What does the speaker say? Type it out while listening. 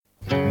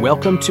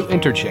Welcome to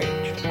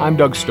Interchange. I'm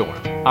Doug Storm.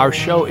 Our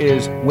show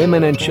is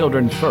Women and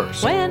Children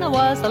First. When I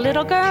was a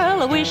little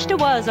girl, I wished I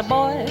was a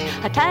boy.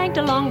 I tagged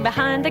along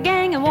behind the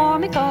gang and wore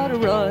me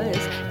corduroys.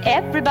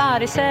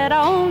 Everybody said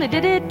I only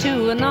did it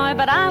to annoy,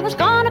 but I was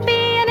gonna be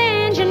an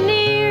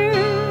engineer.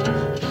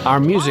 Our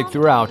music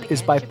throughout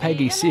is by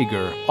Peggy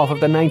Seeger off of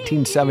the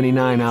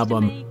 1979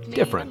 album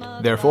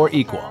Different, Therefore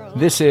Equal.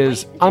 This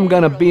is I'm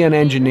Gonna Be an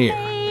Engineer.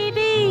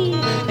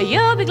 Baby,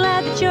 you'll be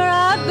glad that you're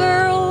a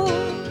girl.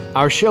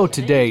 Our show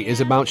today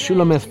is about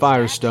Shulamith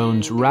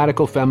Firestone's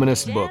radical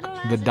feminist book,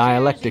 The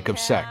Dialectic of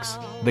Sex,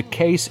 The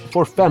Case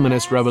for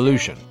Feminist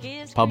Revolution,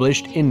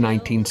 published in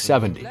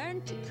 1970.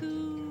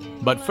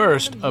 But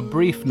first, a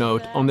brief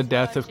note on the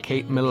death of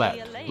Kate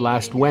Millett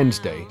last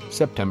Wednesday,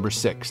 September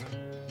 6th.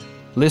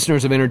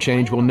 Listeners of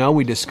Interchange will know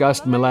we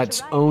discussed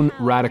Millett's own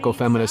radical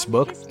feminist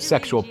book,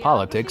 Sexual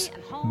Politics,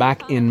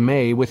 back in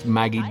May with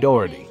Maggie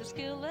Doherty.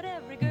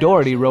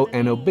 Doherty wrote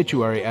an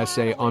obituary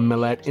essay on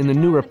Millett in the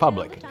New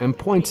Republic and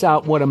points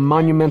out what a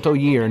monumental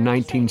year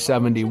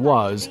 1970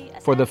 was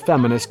for the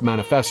Feminist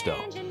Manifesto.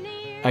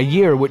 A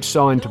year which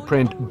saw into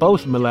print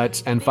both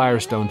Millett's and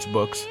Firestone's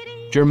books,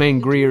 Germaine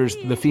Greer's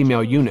The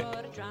Female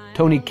Eunuch,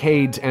 Tony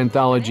Cade's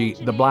anthology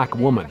The Black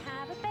Woman,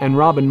 and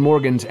Robin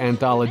Morgan's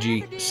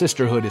anthology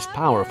Sisterhood is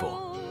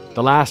Powerful,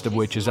 the last of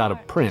which is out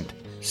of print.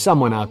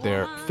 Someone out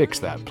there fix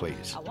that,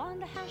 please.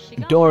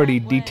 Doherty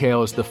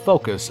details the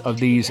focus of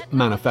these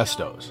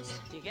manifestos.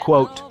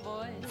 Quote,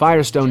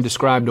 Firestone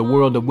described a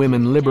world of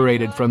women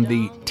liberated from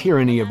the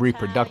tyranny of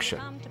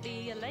reproduction.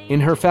 In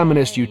her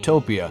feminist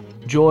utopia,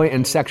 joy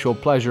and sexual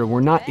pleasure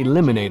were not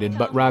eliminated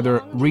but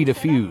rather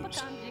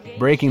rediffused,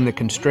 breaking the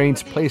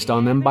constraints placed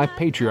on them by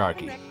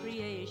patriarchy.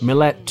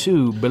 Millett,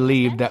 too,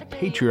 believed that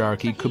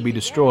patriarchy could be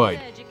destroyed.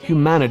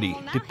 Humanity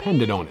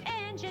depended on it.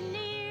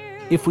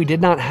 If we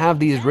did not have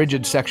these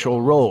rigid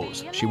sexual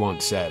roles, she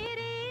once said,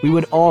 we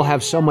would all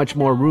have so much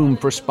more room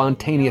for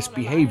spontaneous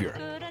behavior,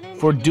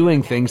 for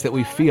doing things that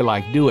we feel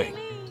like doing,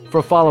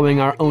 for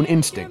following our own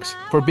instincts,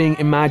 for being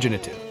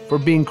imaginative, for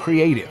being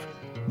creative.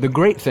 The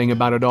great thing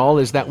about it all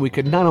is that we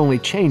could not only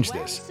change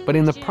this, but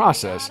in the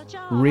process,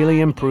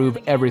 really improve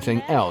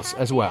everything else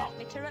as well.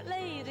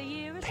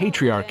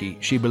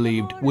 Patriarchy, she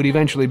believed, would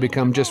eventually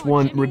become just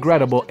one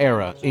regrettable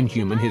era in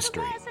human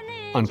history.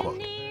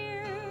 Unquote.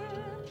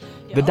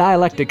 The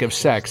Dialectic of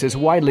Sex is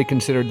widely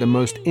considered the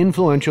most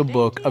influential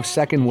book of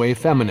second-wave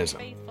feminism.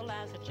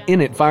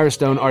 In it,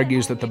 Firestone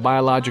argues that the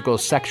biological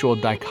sexual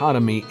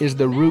dichotomy is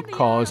the root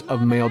cause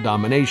of male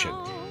domination,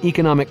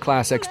 economic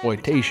class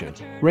exploitation,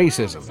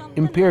 racism,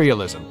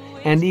 imperialism,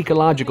 and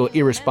ecological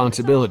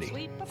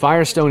irresponsibility.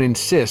 Firestone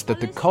insists that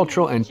the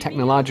cultural and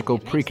technological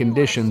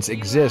preconditions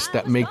exist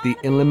that make the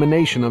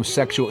elimination of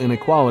sexual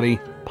inequality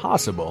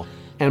possible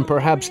and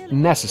perhaps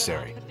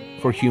necessary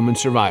for human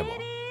survival.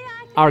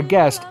 Our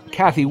guest,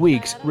 Kathy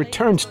Weeks,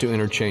 returns to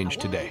Interchange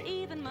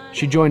today.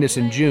 She joined us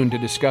in June to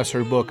discuss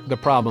her book, The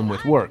Problem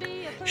with Work.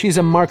 She's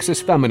a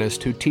Marxist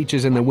feminist who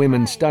teaches in the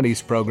Women's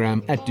Studies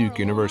program at Duke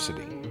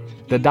University.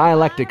 The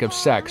Dialectic of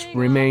Sex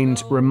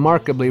remains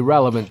remarkably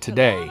relevant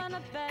today,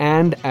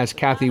 and, as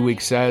Kathy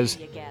Weeks says,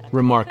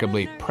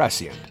 remarkably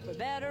prescient.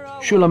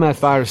 Shulamith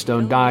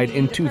Firestone died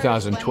in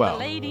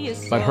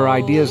 2012, but her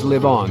ideas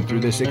live on through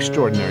this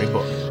extraordinary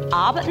book.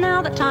 But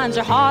now that times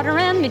are harder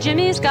and me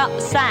Jimmy's got the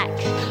sack.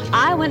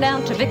 I went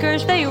down to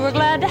Vickers, they were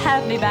glad to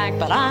have me back.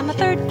 But I'm a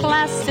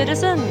third-class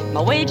citizen,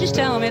 my wages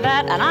tell me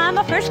that, and I'm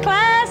a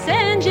first-class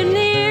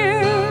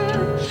engineer.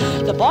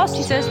 The boss,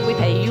 he says, we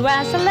pay you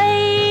as a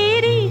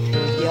lady.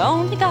 You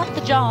only got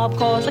the job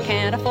cause I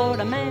can't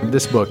afford a man.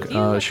 This book,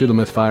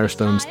 Shulamith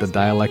Firestone's The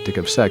Dialectic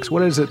of Sex,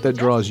 what is it that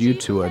draws you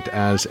to it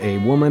as a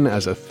woman,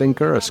 as a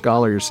thinker, a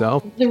scholar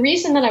yourself? The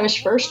reason that I was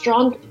first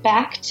drawn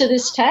back to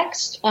this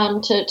text,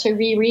 to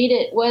reread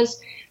it,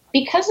 was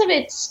because of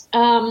its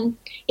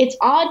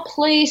odd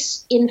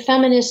place in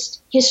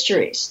feminist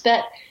histories.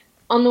 That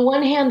on the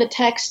one hand, the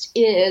text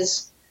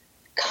is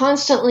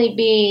constantly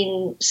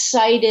being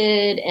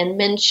cited and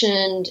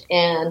mentioned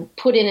and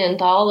put in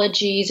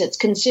anthologies. It's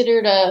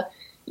considered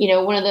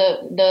one of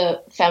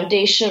the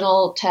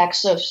foundational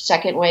texts of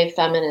second wave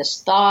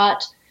feminist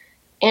thought.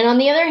 And on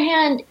the other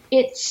hand,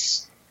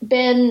 it's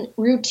been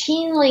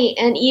routinely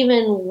and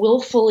even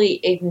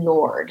willfully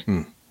ignored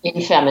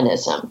in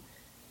feminism.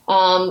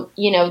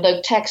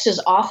 The text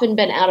has often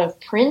been out of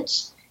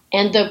print,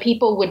 and though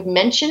people would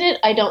mention it,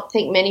 I don't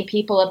think many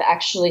people have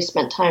actually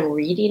spent time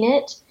reading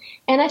it.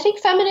 And I think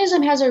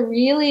feminism has a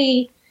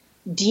really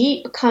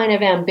deep kind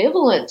of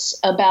ambivalence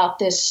about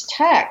this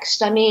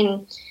text. I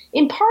mean,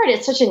 in part,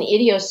 it's such an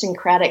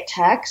idiosyncratic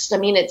text. I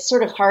mean, it's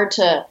sort of hard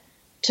to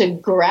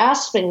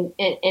grasp and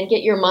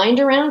get your mind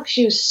around.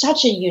 She was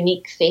such a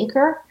unique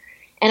thinker.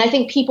 And I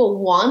think people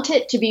want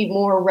it to be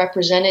more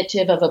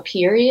representative of a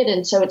period.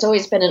 And so it's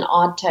always been an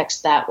odd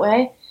text that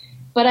way.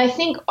 But I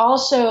think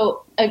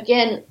also,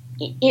 again,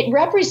 it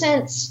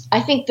represents, I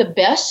think, the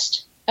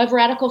best of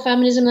radical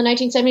feminism in the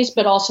 1970s,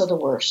 but also the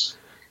worst.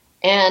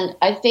 And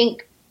I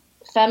think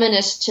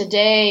feminists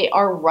today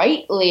are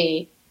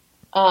rightly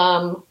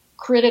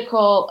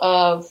critical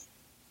of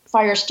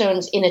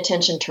Firestone's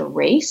inattention to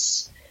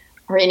race,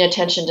 her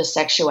inattention to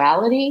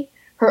sexuality,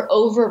 her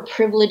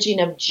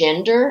over-privileging of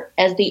gender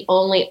as the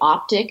only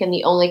optic and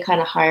the only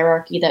kind of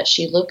hierarchy that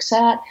she looks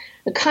at,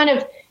 the kind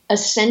of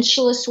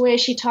essentialist way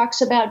she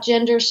talks about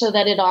gender so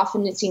that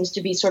it seems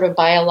to be sort of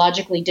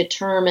biologically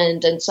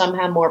determined and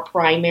somehow more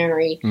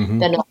primary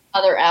than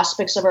other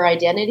aspects of her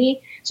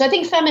identity. So I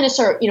think feminists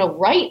are,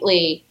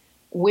 rightly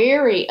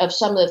wary of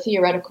some of the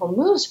theoretical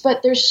moves,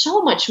 but there's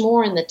so much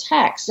more in the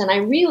text. And I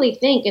really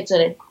think it's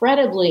an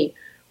incredibly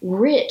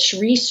rich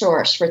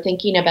resource for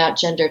thinking about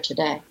gender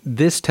today.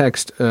 This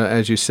text,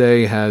 as you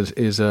say,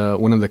 is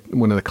one of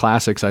the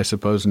classics, I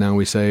suppose. Now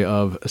we say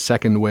of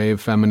second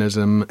wave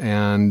feminism,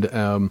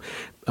 and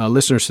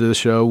listeners to this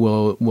show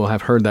will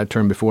have heard that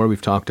term before.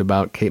 We've talked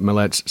about Kate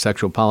Millett's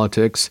Sexual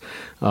Politics,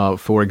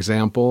 for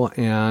example,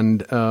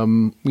 and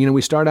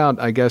we start out,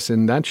 I guess,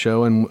 in that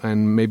show,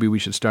 and maybe we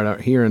should start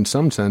out here in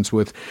some sense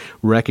with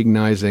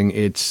recognizing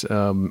its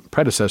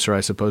predecessor,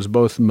 I suppose.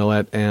 Both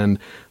Millett and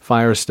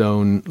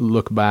Firestone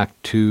look back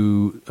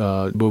to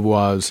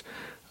Beauvoir's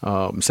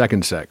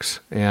Second Sex.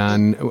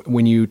 And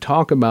when you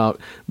talk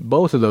about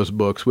both of those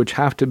books, which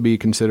have to be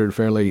considered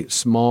fairly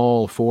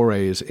small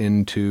forays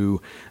into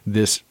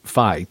this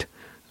fight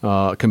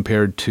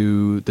compared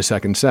to The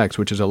Second Sex,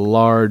 which is a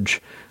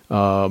large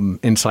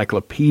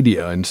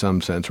encyclopedia in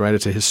some sense, right?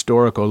 It's a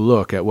historical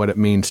look at what it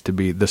means to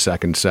be the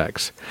second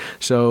sex.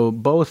 So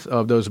both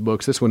of those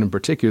books, this one in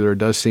particular,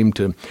 does seem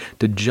to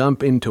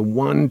jump into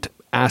one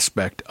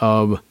aspect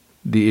of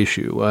the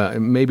issue.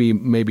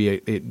 Maybe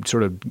it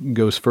sort of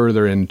goes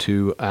further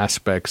into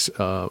aspects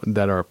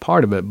that are a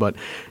part of it, but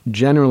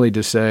generally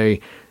to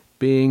say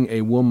being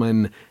a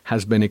woman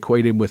has been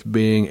equated with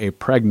being a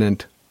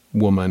pregnant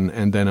woman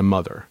and then a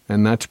mother,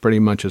 and that's pretty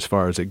much as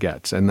far as it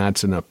gets, and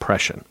that's an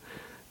oppression.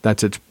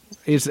 That's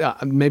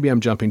maybe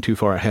I'm jumping too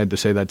far ahead to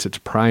say that's its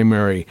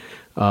primary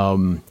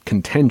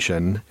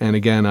contention, and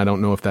again, I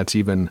don't know if that's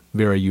even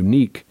very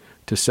unique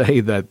to say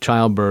that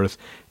childbirth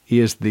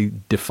is the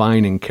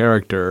defining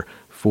character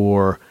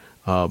for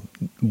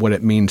what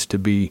it means to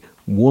be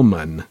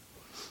woman.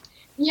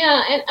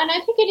 Yeah, and I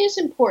think it is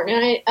important.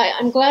 And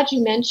I'm glad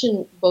you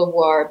mentioned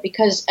Beauvoir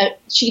because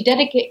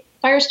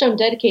Firestone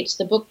dedicates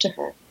the book to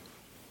her,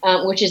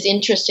 which is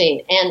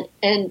interesting.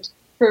 And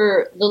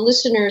for the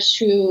listeners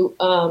who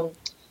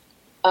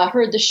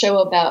heard the show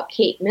about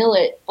Kate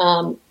Millett,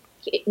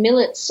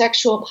 Millett's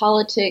Sexual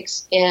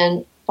Politics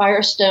and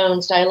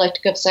Firestone's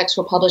Dialectic of Sex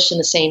were published in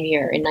the same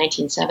year, in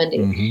 1970.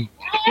 Mm-hmm.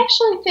 I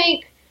actually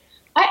think,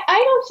 I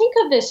don't think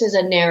of this as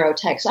a narrow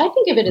text. I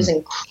think of it as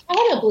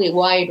incredibly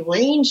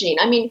wide-ranging.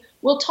 I mean,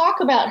 we'll talk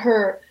about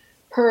her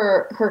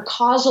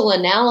causal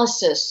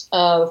analysis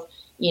of,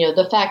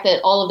 the fact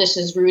that all of this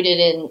is rooted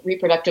in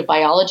reproductive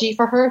biology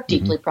for her,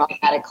 deeply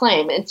problematic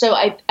claim. And so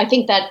I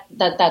think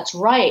that's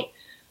right.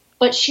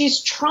 But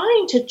she's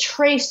trying to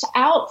trace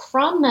out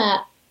from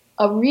that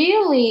a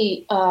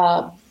really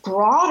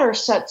broader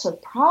sets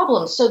of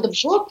problems. So the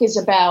book is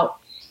about,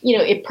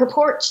 it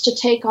purports to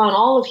take on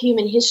all of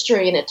human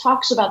history, and it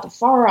talks about the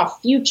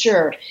far-off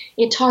future.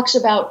 It talks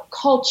about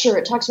culture.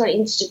 It talks about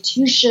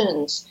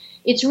institutions.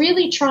 It's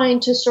really trying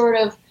to sort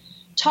of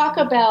talk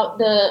about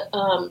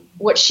the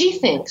what she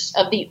thinks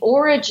of the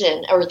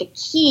origin or the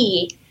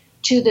key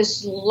to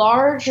this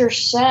larger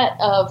set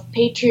of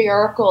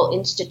patriarchal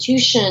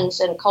institutions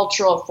and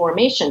cultural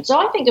formation. So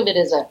I think of it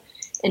as an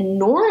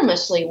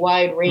enormously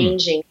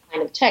wide-ranging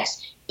kind of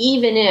text,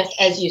 even if,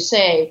 as you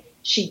say,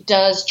 she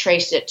does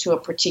trace it to a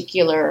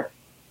particular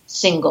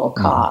single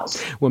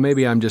cause. Well,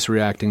 maybe I'm just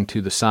reacting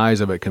to the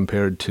size of it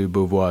compared to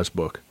Beauvoir's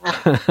book.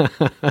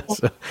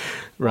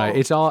 Right.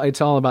 It's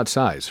all about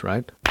size,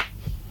 right?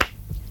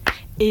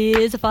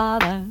 Is a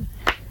father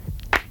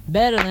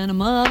better than a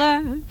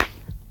mother?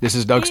 This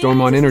is Doug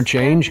Storm on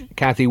Interchange.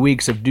 Kathy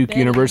Weeks of Duke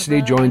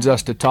University joins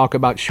us to talk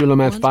about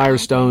Shulamith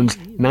Firestone's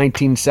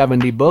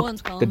 1970 book,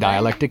 The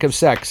Dialectic of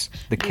Sex,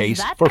 The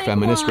Case for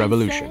Feminist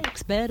Revolution.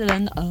 Better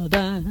than the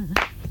other.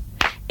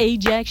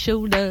 Ajax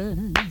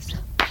shoulders,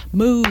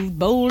 move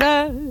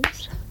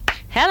boulders.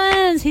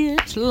 Helen's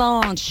hips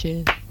launch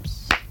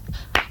ships.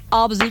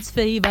 Opposites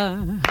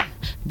favor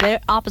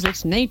their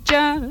opposites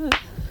nature.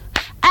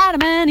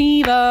 Adam and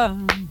Eve,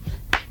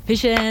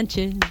 fish and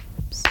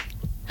chips.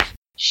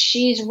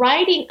 She's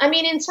writing,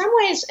 in some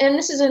ways, and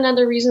this is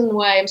another reason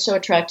why I'm so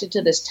attracted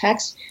to this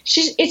text,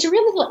 it's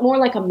really more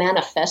like a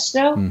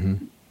manifesto.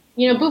 Mm-hmm.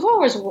 Beauvoir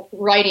was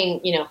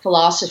writing,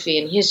 philosophy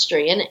and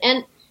history,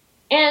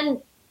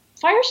 and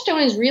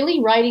Firestone is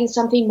really writing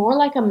something more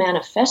like a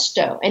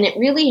manifesto, and it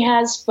really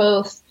has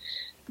both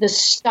the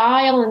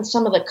style and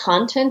some of the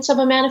contents of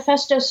a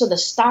manifesto. So the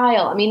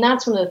style,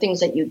 that's one of the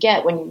things that you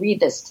get when you read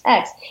this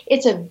text.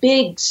 It's a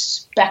big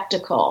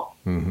spectacle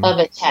of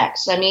a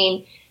text.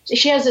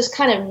 She has this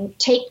kind of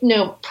take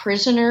no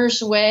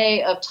prisoners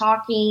way of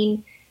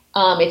talking.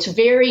 It's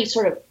very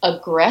sort of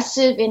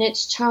aggressive in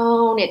its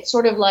tone. It's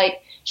sort of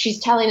like she's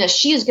telling us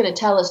she's going to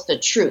tell us the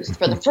truth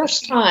for the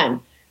first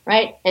time,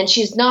 right? And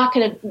she's not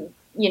going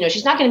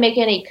to, make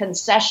any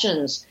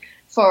concessions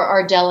for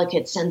our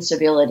delicate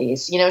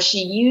sensibilities. She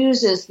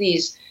uses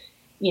these,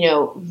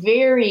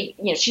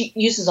 she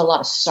uses a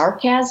lot of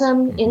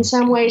sarcasm in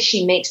some ways.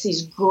 She makes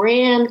these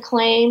grand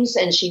claims,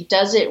 and she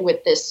does it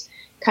with this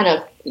kind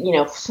of,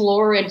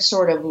 florid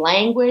sort of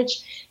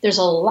language. There's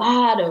a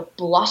lot of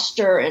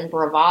bluster and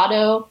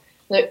bravado.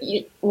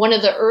 One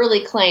of the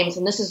early claims,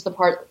 and this is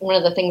one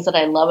of the things that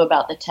I love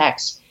about the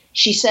text,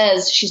 she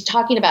says, she's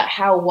talking about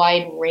how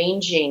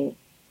wide-ranging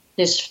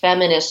this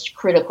feminist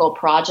critical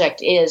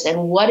project is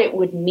and what it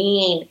would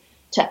mean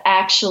to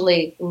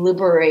actually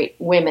liberate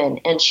women.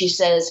 And she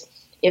says,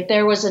 if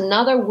there was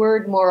another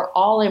word more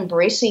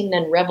all-embracing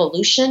than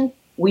revolution,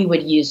 we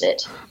would use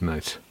it.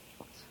 Nice.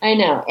 I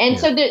know. And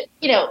so that,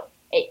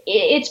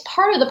 it's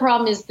part of the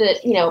problem is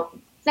that,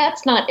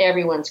 that's not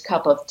everyone's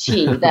cup of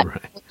tea, that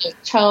right.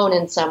 Tone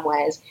in some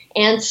ways.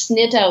 Anne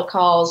Snitto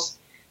calls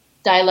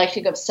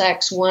Dialectic of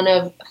Sex one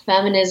of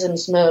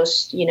feminism's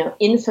most,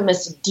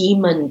 infamous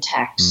demon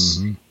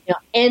texts,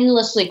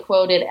 endlessly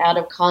quoted out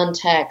of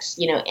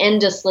context,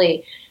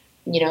 endlessly,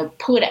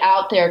 put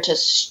out there to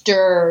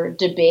stir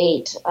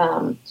debate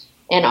and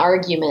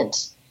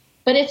argument.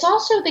 But it's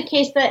also the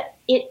case that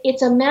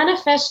it's a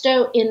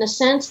manifesto in the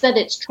sense that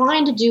it's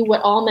trying to do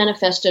what all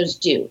manifestos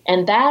do,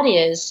 and that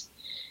is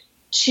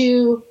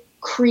to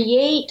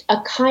create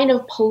a kind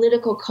of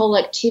political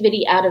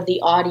collectivity out of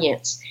the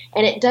audience.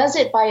 And it does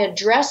it by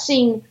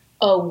addressing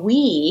a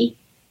we,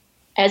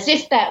 as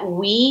if that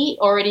we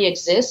already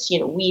exists,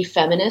 we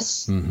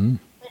feminists. Mm-hmm.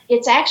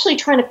 It's actually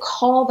trying to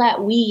call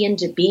that we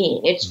into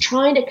being. It's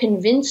trying to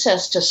convince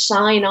us to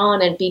sign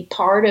on and be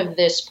part of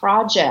this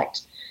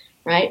project,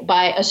 right,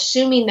 by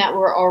assuming that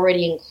we're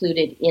already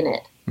included in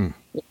it. Mm.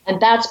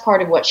 And that's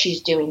part of what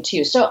she's doing,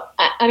 too. So,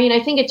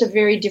 I think it's a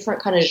very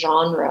different kind of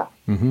genre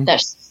that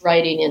she's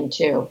writing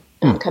into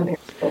compared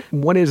to.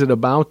 What is it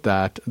about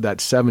that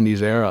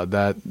 70s era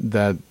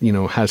that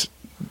has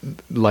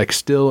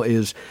still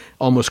is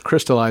almost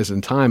crystallized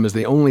in time as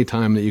the only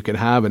time that you could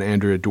have an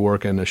Andrea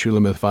Dworkin, a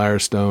Shulamith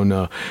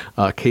Firestone,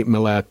 Kate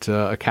Millett,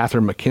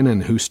 Catherine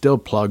McKinnon, who still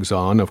plugs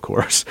on, of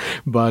course,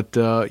 but,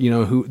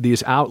 who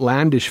these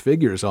outlandish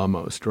figures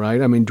almost,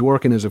 right? I mean,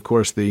 Dworkin is, of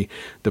course, the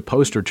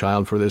poster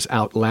child for this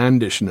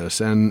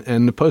outlandishness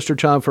and the poster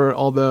child for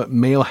all the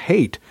male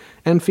hate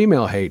and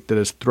female hate that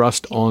is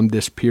thrust on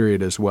this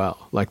period as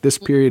well. Like this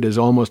period is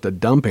almost a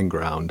dumping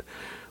ground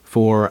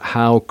for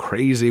how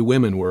crazy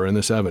women were in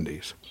the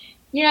 70s.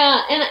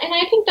 Yeah, and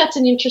I think that's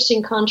an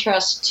interesting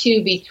contrast,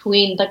 too,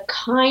 between the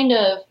kind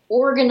of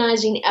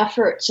organizing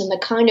efforts and the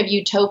kind of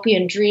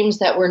utopian dreams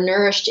that were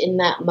nourished in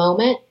that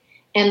moment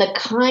and the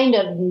kind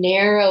of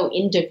narrow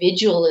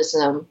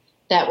individualism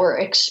that we're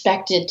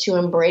expected to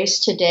embrace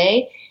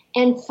today.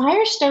 And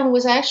Firestone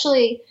was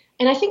actually,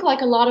 and I think like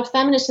a lot of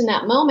feminists in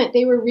that moment,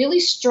 they were really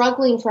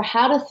struggling for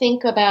how to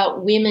think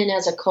about women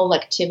as a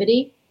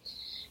collectivity.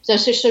 So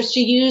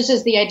she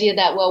uses the idea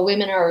that, well,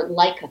 women are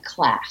like a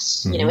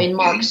class, in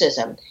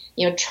Marxism,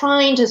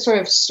 trying to sort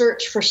of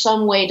search for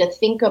some way to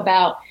think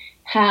about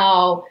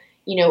how,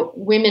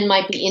 women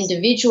might be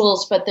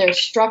individuals, but they're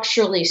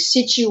structurally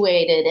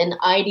situated and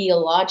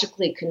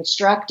ideologically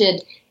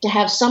constructed to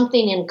have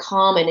something in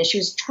common. And she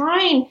was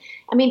trying,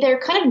 they're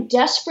kind of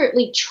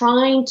desperately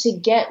trying to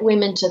get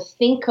women to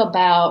think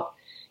about,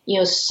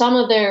 some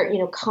of their,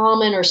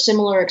 common or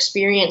similar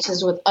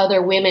experiences with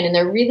other women. And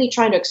they're really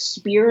trying to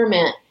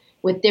experiment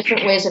with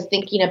different ways of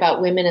thinking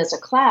about women as a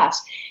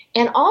class.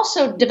 And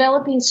also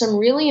developing some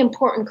really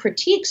important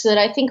critiques that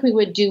I think we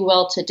would do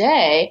well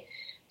today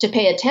to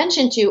pay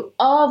attention to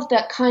of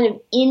that kind of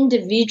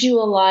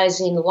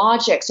individualizing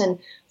logics. And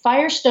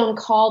Firestone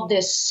called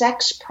this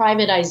sex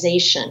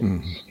privatization.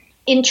 Mm-hmm.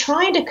 In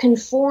trying to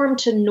conform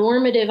to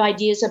normative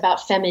ideas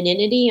about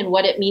femininity and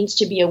what it means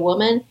to be a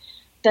woman,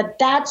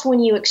 that's when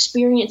you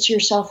experience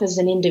yourself as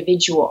an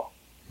individual,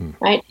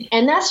 right?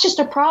 And that's just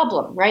a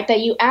problem, right?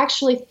 That you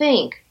actually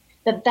think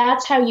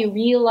that's how you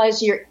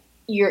realize your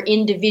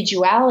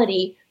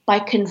individuality, by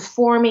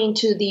conforming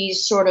to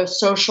these sort of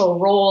social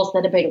roles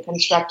that have been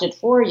constructed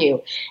for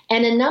you.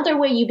 And another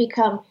way you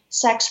become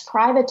sex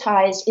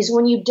privatized is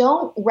when you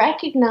don't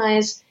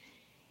recognize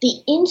the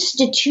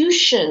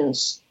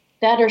institutions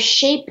that are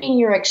shaping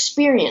your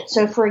experience.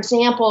 So, for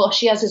example,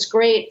 she has this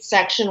great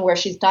section where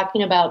she's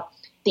talking about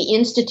the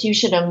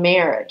institution of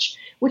marriage,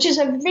 which is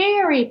a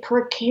very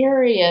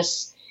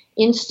precarious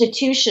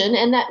institution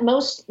and that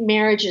most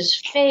marriages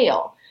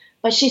fail.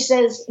 But she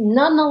says,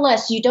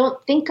 nonetheless, you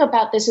don't think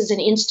about this as an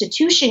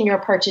institution you're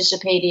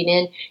participating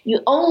in.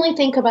 You only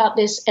think about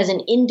this as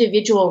an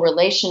individual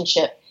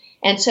relationship.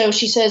 And so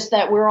she says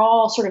that we're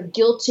all sort of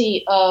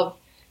guilty of,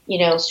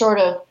 sort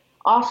of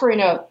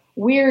offering a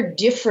weird,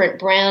 different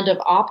brand of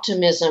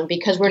optimism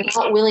because we're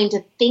not willing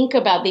to think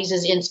about these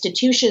as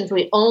institutions.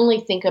 We only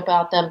think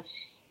about them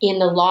in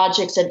the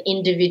logics of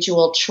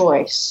individual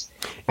choice.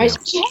 Right? So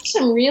she had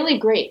some really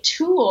great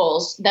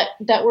tools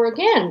that were,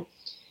 again,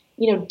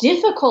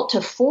 difficult to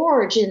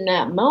forge in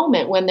that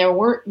moment when there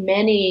weren't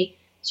many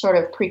sort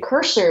of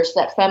precursors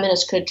that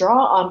feminists could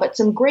draw on, but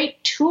some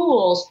great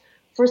tools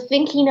for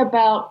thinking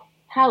about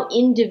how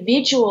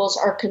individuals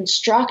are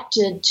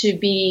constructed to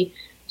be,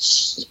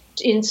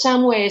 in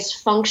some ways,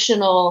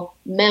 functional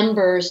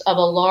members of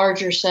a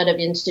larger set of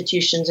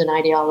institutions and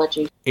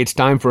ideology. It's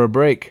time for a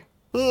break.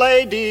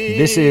 Lady,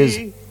 this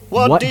is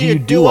What Do You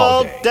Do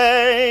All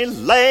Day?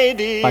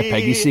 Lady, by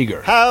Peggy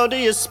Seeger. How do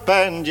you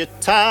spend your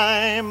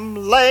time,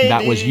 lady?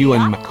 That was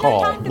Ewan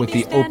McCall with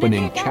the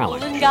opening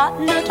challenge. Got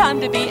no time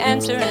to be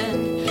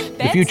answering.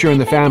 The Future in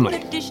the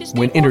Family,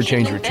 when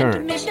Interchange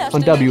returns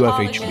on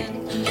WFHB.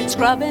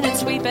 Scrubbing and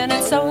sweeping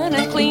and sewing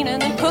and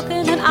cleaning and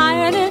cooking and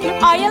ironing.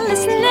 Are you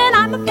listening?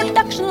 I'm a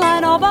production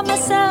line all by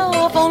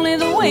myself. Only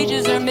the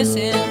wages are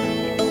missing.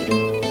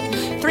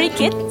 3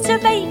 kids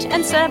of 8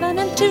 and 7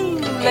 and 2.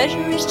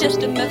 Leisure is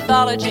just a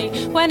mythology.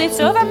 When it's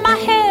over my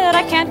head,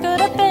 I can't go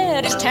to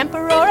bed. It's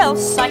temper or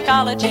else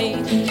psychology.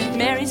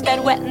 Mary's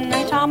bedwetting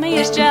and Tommy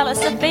is jealous.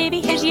 The baby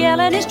is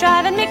yelling, is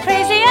driving me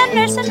crazy. And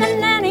nursing the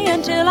nanny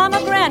until I'm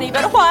a granny.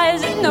 But why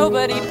is it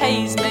nobody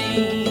pays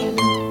me?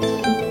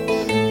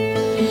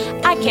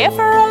 I care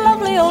for a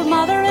lovely old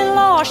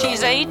mother-in-law.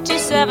 She's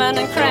 87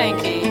 and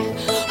cranky.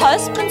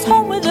 Husband's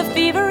home with a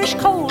feverish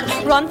cold.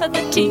 Run for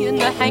the tea and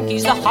the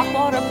hankies, the hot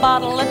water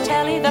bottle, the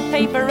telly, the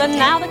paper, and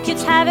now the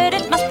kids have it.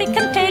 It must be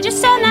contagious,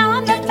 so now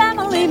I'm the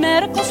family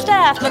medical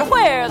staff. But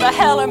where the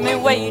hell are my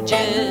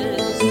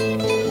wages?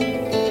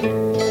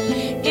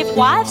 If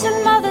wives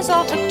and mothers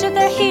all took to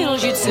their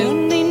heels, you'd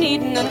soon be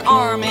needing an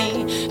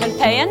army and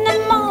paying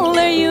them all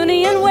their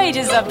union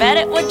wages. I bet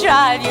it would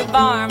drive you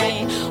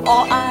barmy.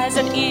 All eyes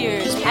and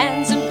ears,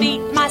 hands and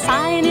feet. My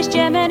sign is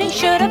Gemini.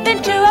 Should have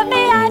been 2 of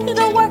me. I do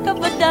the work of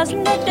a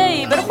dozen a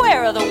day. But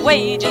where are the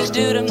wages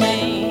due to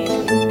me?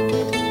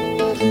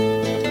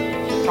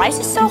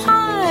 Prices so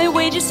high,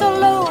 wages so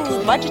low.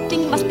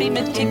 Budgeting must be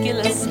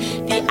meticulous.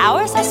 The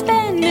hours I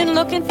spend in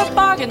looking for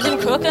bargains and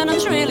cooking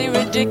them's really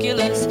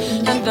ridiculous.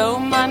 And though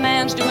my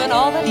man's doing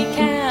all that he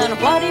can,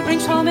 what he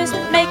brings home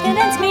isn't making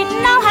ends meet.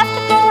 And I'll have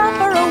to go out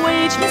for a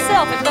wage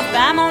myself if the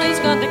family's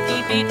going to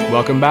keep eating.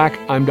 Welcome back.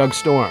 I'm Doug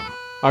Storm.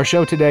 Our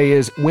show today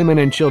is Women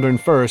and Children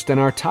First, and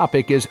our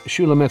topic is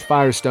Shulamith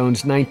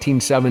Firestone's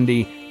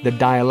 1970 The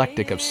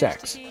Dialectic of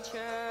Sex.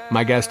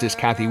 My guest is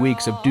Kathy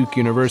Weeks of Duke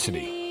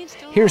University.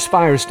 Here's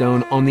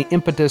Firestone on the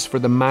impetus for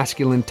the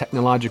masculine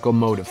technological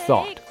mode of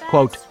thought.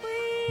 Quote,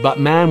 "But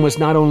man was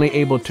not only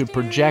able to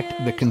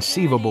project the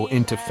conceivable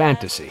into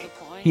fantasy,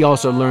 he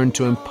also learned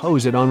to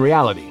impose it on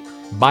reality.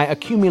 By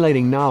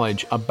accumulating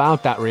knowledge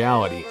about that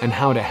reality and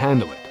how to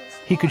handle it,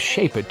 he could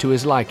shape it to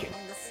his liking.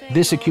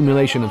 This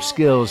accumulation of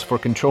skills for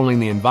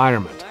controlling the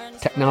environment,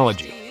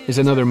 technology, is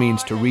another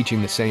means to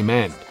reaching the same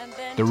end,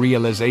 the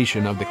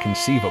realization of the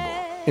conceivable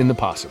in the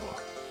possible."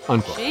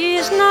 Unquote.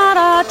 She's not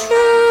a true-born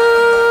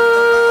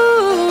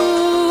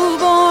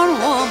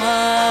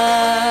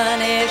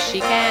woman if she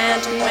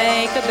can't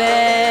make a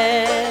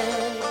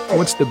bed.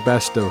 What's the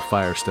best of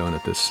Firestone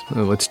at this?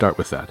 Let's start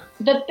with that.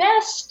 The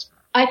best,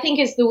 I think,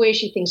 is the way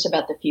she thinks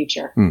about the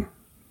future.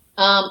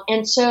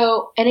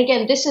 And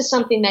again, this is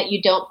something that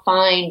you don't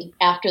find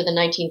after the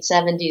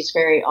 1970s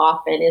very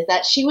often, is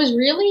that she was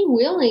really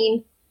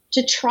willing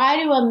to try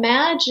to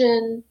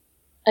imagine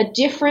a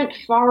different,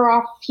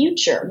 far-off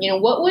future. You know,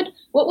 what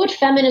would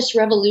feminist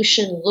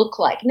revolution look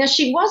like? Now,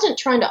 she wasn't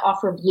trying to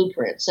offer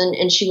blueprints,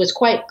 and she was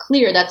quite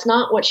clear that's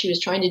not what she was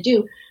trying to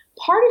do.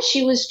 Part of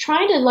she was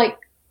trying to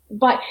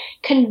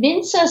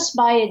convince us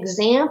by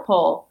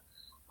example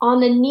on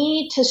the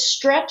need to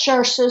stretch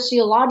our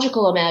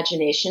sociological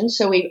imagination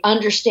so we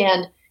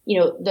understand,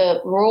 the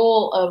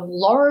role of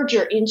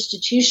larger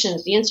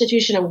institutions, the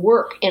institution of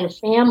work and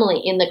family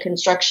in the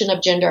construction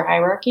of gender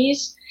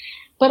hierarchies,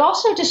 but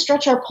also to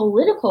stretch our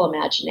political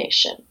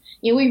imagination.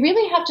 We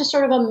really have to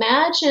sort of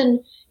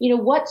imagine,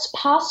 what's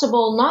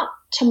possible, not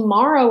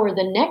tomorrow or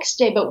the next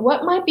day, but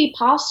what might be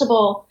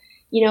possible,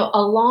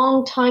 a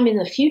long time in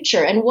the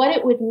future, and what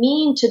it would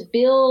mean to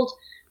build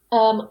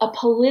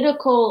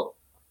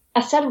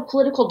a set of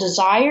political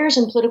desires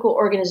and political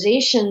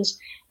organizations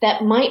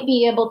that might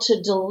be able to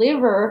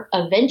deliver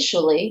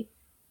eventually,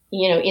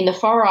 in the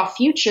far off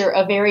future,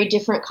 a very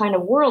different kind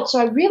of world. So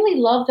I really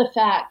love the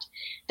fact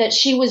that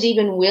she was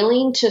even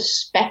willing to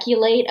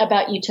speculate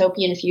about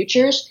utopian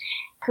futures.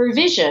 Her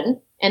vision,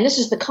 and this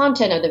is the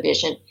content of the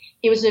vision,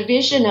 it was a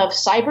vision of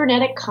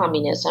cybernetic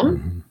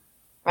communism,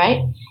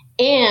 right?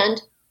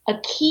 And a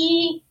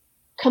key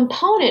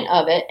component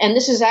of it, and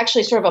this is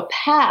actually sort of a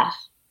path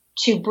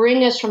to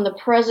bring us from the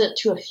present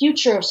to a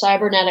future of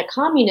cybernetic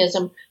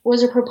communism,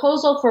 was a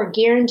proposal for a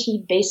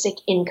guaranteed basic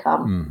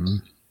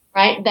income,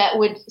 right? That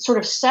would sort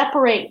of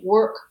separate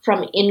work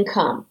from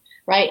income,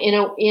 right? In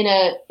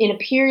a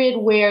period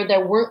where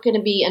there weren't going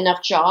to be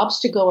enough jobs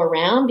to go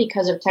around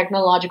because of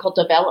technological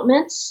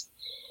developments,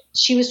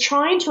 she was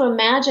trying to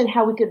imagine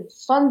how we could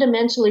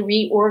fundamentally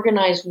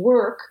reorganize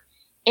work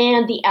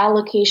and the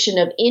allocation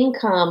of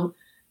income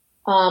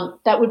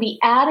that would be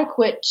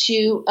adequate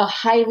to a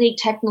highly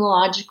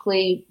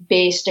technologically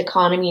based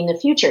economy in the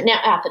future. Now,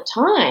 at the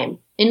time,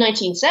 in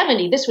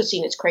 1970, this was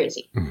seen as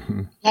crazy.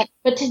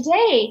 But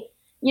today,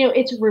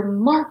 it's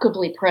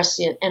remarkably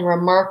prescient and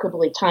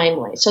remarkably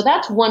timely. So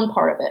that's one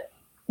part of it.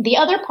 The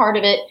other part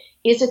of it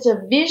is it's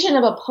a vision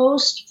of a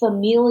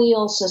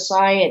post-familial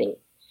society,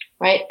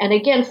 right? And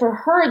again, for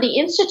her, the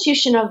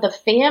institution of the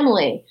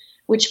family,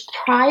 which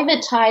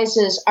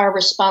privatizes our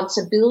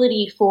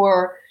responsibility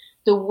for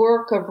the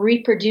work of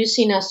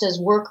reproducing us as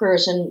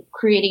workers and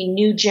creating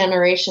new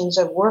generations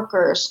of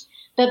workers,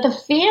 that the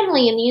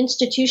family and the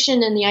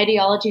institution and the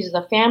ideologies of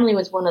the family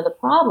was one of the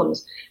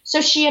problems.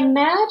 So she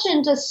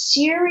imagined a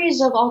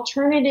series of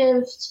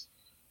alternatives,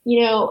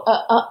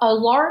 a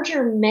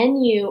larger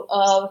menu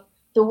of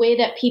the way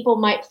that people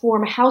might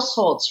form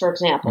households, for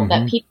example,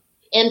 that people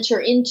enter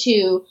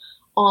into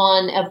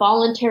on a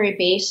voluntary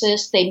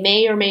basis. They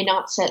may or may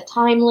not set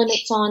time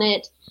limits on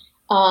it.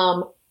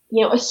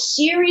 A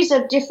series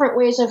of different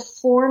ways of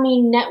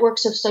forming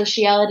networks of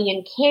sociality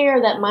and care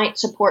that might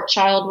support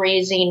child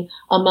raising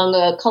among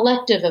a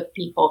collective of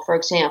people, for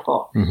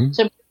example.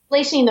 So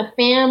placing the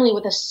family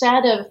with a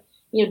set of,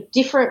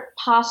 different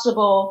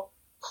possible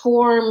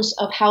forms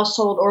of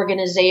household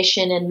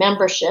organization and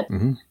membership.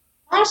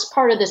 Last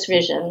part of this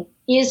vision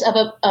is of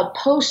a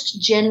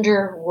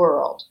post-gender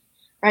world,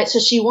 right? So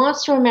she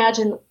wants to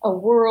imagine a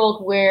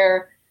world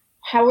where,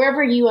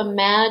 however you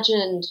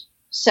imagined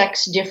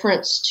sex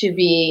difference to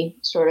be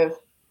sort of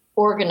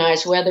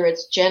organized, whether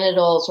it's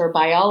genitals or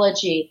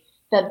biology,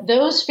 that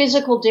those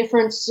physical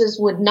differences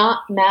would not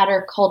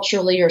matter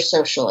culturally or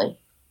socially,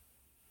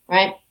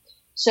 right?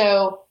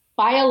 So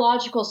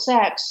biological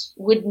sex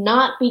would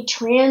not be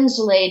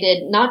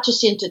translated not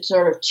just into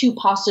sort of two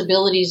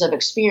possibilities of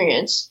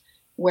experience,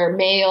 where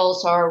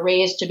males are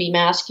raised to be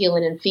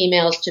masculine and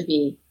females to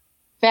be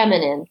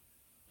feminine,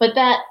 but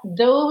that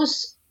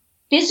those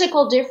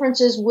physical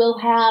differences will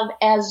have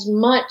as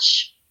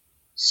much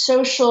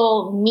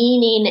social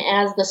meaning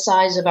as the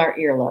size of our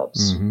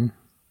earlobes,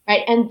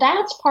 right? And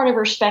that's part of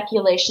her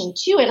speculation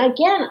too. And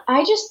again,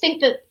 I just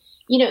think that,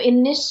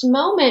 in this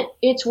moment,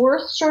 it's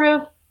worth sort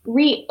of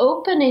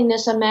reopening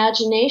this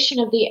imagination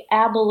of the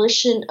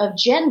abolition of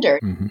gender.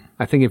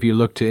 I think if you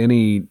look to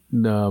any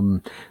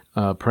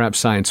perhaps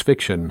science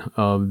fiction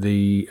of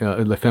the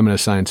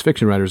feminist science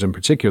fiction writers in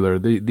particular,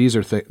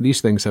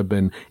 these things have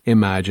been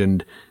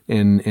imagined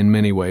in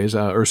many ways.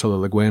 Ursula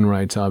Le Guin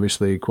writes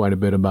obviously quite a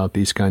bit about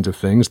these kinds of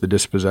things, The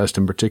Dispossessed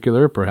in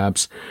particular,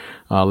 perhaps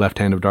Left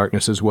Hand of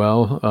Darkness as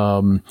well.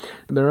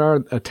 There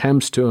are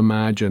attempts to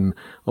imagine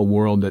a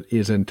world that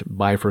isn't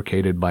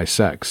bifurcated by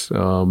sex,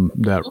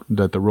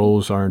 that the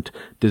roles aren't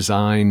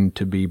designed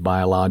to be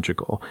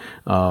biological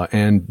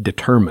and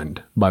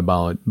determined by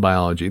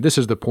biology. This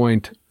is the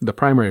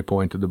primary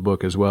point of the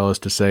book as well, is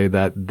to say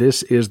that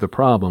this is the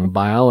problem.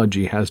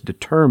 Biology has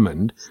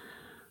determined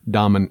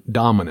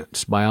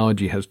dominance.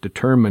 Biology has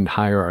determined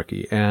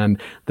hierarchy,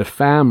 and the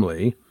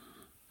family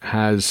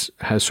has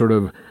sort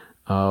of,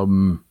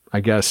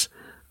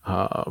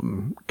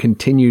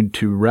 continued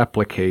to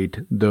replicate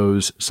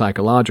those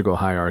psychological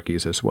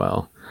hierarchies as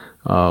well.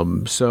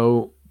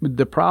 So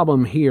the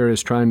problem here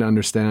is trying to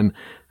understand,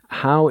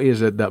 how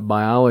is it that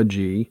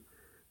biology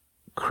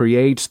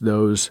creates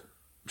those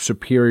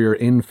superior,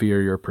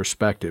 inferior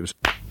perspectives?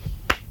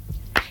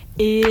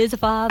 Is a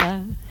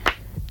father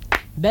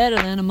better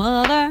than a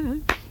mother?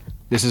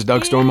 This is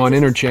Doug Storm on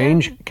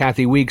Interchange.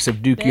 Kathy Weeks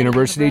of Duke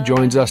University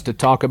joins us to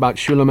talk about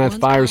Shulamith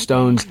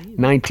Firestone's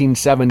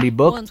 1970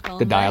 book,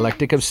 The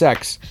Dialectic of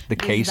Sex, The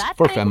Case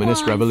for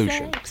Feminist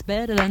Revolution.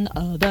 Better than the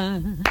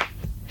other.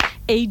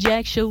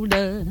 Ajax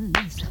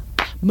shoulders,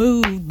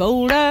 moved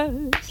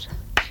boulders.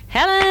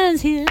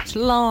 Helen's hips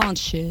launch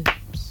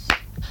ships.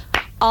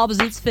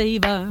 Opposites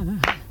favor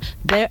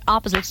their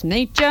opposites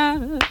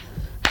nature.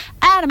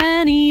 Adam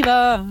and Eve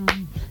are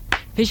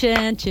fish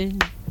and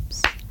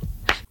chips.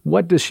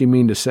 What does she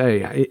mean to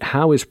say?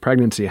 How is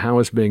pregnancy, how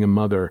is being a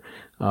mother,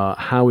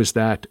 how is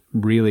that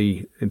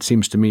really, it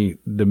seems to me,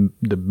 the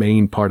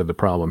main part of the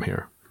problem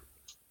here?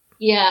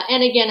 Yeah,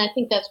 and again, I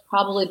think that's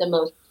probably the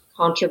most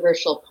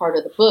controversial part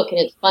of the book, and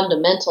it's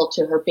fundamental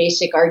to her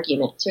basic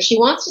argument. So she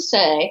wants to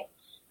say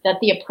that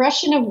the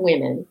oppression of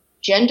women,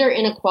 gender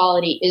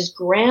inequality, is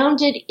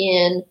grounded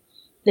in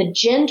the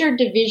gender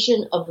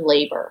division of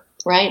labor,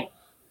 right?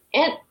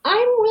 And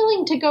I'm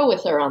willing to go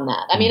with her on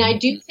that. I mean, I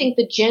do think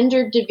the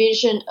gender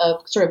division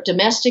of sort of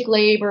domestic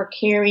labor,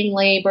 caring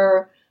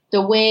labor,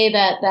 the way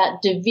that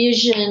that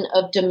division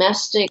of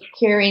domestic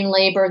caring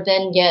labor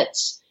then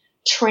gets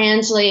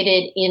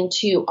translated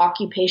into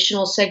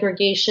occupational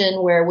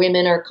segregation, where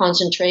women are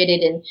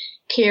concentrated in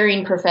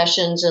caring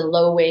professions and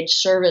low-wage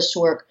service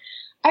work.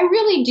 I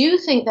really do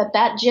think that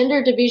that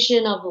gender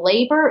division of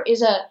labor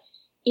is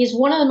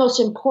one of the most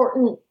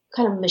important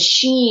kind of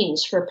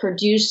machines for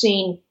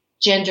producing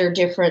gender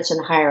difference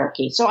and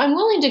hierarchy. So I'm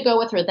willing to go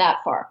with her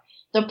that far.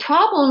 The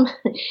problem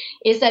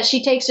is that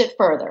she takes it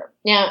further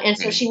now. And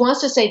so she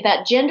wants to say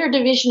that gender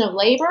division of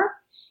labor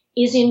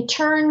is in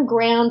turn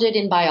grounded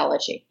in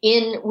biology,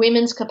 in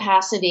women's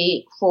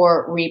capacity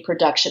for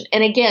reproduction.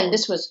 And again,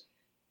 this was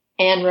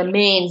and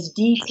remains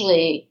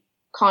deeply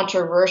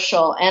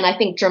controversial and I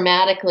think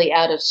dramatically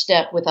out of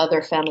step with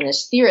other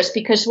feminist theorists,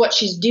 because what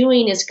she's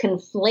doing is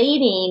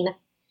conflating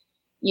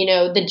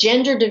the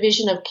gender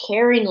division of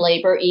caring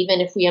labor,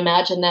 even if we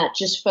imagine that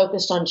just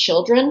focused on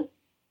children,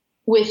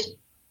 with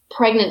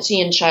pregnancy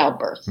and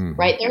childbirth,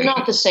 right? They're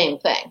not the same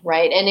thing,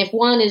 right? And if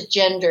one is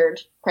gendered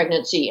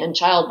pregnancy and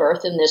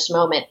childbirth in this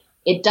moment,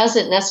 it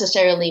doesn't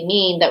necessarily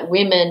mean that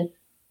women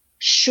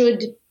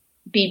should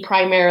be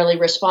primarily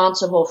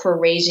responsible for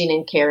raising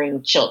and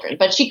caring children.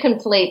 But she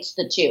conflates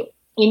the two.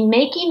 In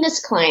making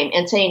this claim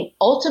and saying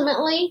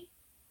ultimately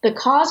the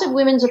cause of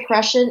women's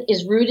oppression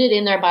is rooted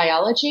in their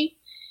biology,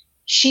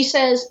 she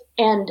says,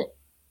 and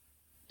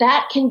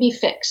that can be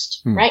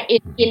fixed, right?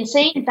 In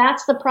saying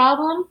that's the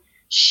problem,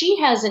 she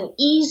has an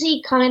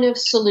easy kind of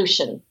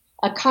solution,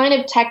 a kind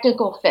of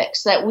technical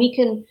fix that we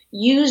can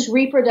use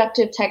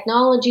reproductive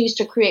technologies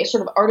to create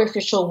sort of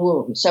artificial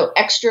wombs. So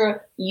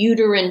extra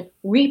uterine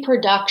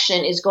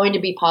reproduction is going to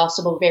be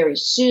possible very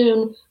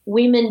soon.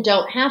 Women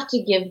don't have to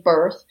give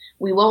birth.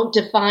 We won't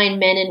define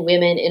men and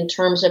women in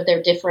terms of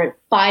their different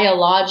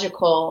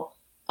biological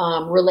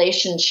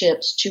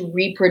relationships to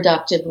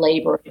reproductive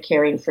labor and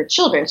caring for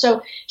children.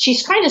 So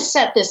she's kind of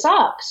set this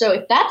up. So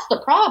if that's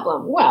the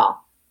problem,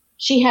 well,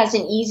 she has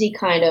an easy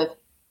kind of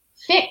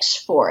fix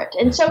for it.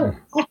 And so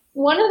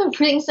one of the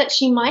things that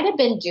she might have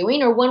been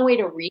doing, or one way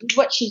to read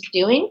what she's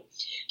doing,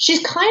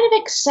 she's kind of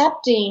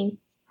accepting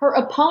her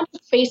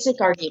opponent's basic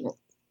argument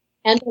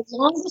and the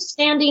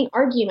longest-standing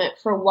argument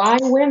for why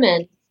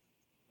women,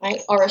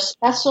 right, are a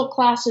special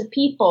class of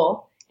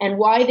people and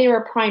why they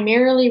are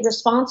primarily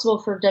responsible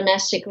for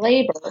domestic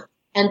labor,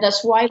 and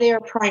thus why they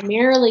are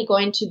primarily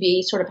going to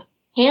be sort of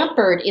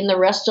hampered in the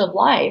rest of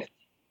life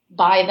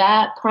by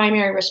that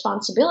primary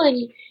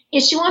responsibility,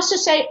 is she wants to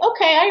say,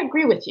 okay, I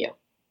agree with you.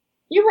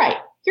 You're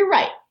right,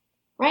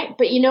 right?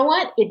 But you know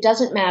what? It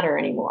doesn't matter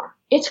anymore.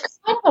 It's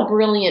kind of a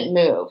brilliant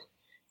move.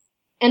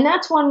 And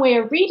that's one way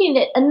of reading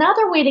it.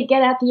 Another way to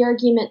get at the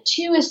argument,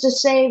 too, is to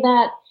say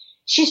that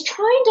she's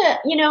trying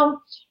to,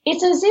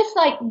 it's as if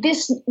like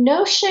this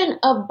notion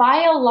of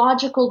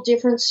biological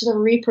difference to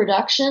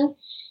reproduction,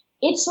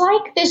 it's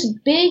like this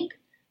big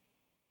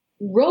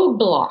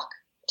roadblock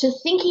to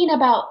thinking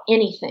about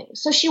anything.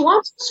 So she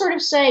wants to sort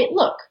of say,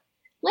 look,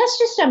 let's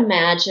just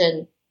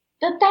imagine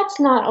that that's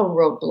not a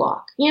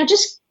roadblock.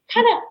 Just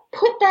kind of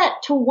put that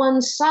to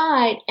one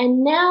side,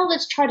 and now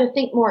let's try to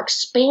think more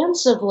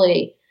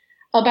expansively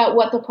about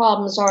what the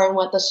problems are and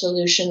what the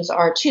solutions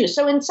are too.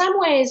 So in some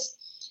ways,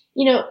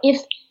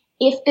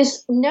 if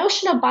this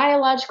notion of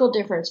biological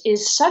difference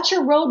is such a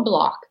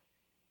roadblock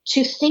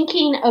to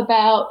thinking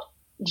about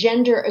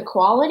gender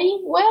equality,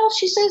 well,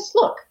 she says,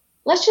 look,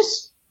 let's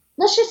just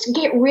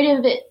get rid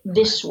of it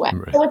this way.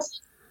 Right. So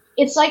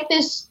it's like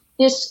this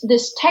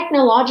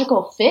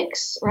technological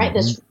fix, right?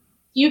 This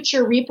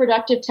future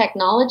reproductive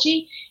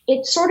technology,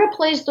 it sort of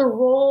plays the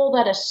role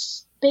that a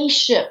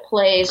spaceship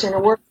plays in a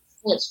work of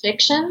science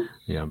fiction.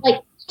 Yeah.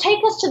 Like,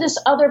 take us to this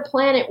other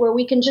planet where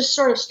we can just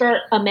sort of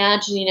start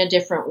imagining a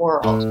different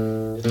world.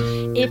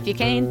 If you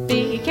can't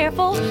be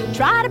careful,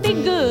 try to be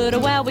good.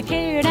 Well, we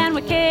cared and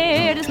we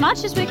cared as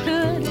much as we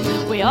could.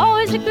 We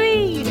always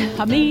agreed,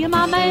 me and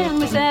my man,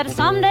 we said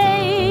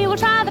someday we'll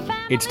try the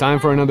family. It's time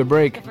for another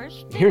break.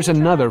 Here's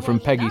another from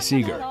Peggy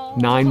Seeger,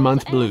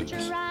 9-Month Blues.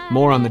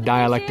 More on the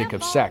dialectic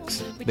of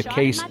sex, the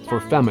case for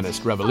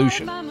feminist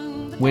revolution.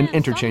 When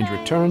Interchange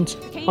returns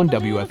on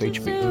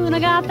WFHB. Soon I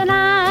got the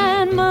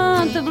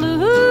 9-month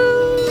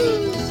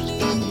blues.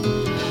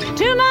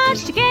 Too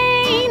much to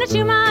gain or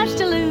too much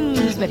to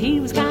lose, but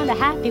he was kind of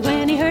happy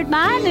when he heard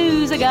my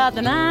news. I got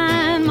the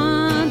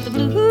 9-month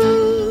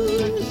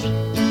blues.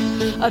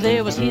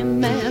 There was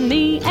him and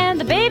me and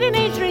the baby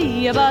made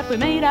 3, but we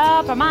made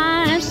up our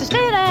minds to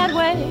stay that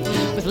way.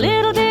 With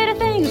little bitty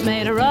things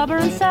made of rubber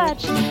and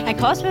such, and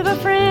 'cause we were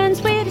friends,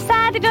 we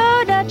decided to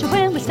go Dutch.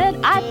 When we said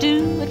I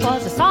do, it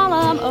was a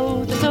solemn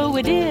oath. So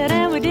we did,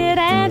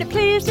 and it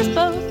pleased us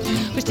both.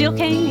 We still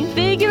can't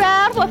figure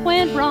out what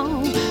went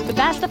wrong. We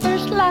passed the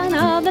first line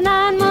of the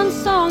 9-month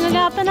song. I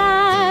got the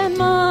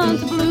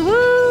 9-month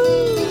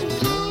blues.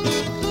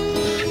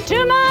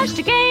 Too much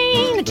to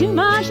gain and too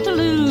much to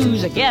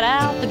lose. I get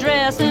out the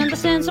dress and the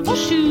sensible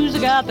shoes. I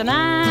got the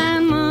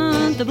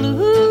 9-month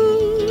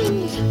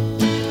blues.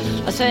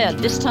 I said,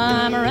 this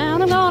time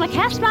around I'm gonna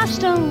cast my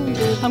stone.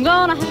 I'm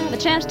gonna have a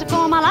chance to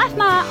call my life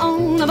my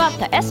own. But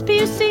the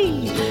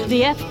SPC,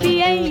 the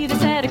FPA, they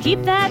said to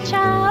keep that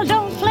child,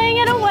 don't fling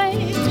it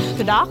away.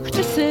 The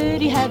doctor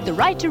said he had the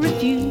right to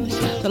refuse.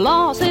 The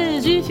law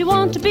says if you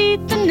want to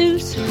beat the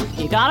noose,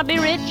 you gotta be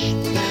rich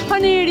or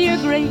near to your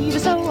grave.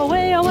 So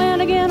away I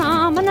went again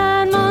on my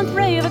 9-month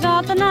rave. I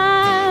got the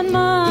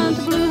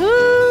 9-month blues.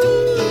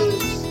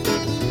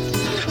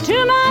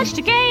 Too much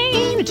to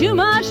gain, too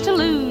much to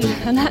lose.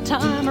 And that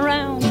time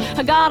around,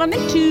 I got 'em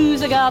in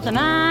twos. I got the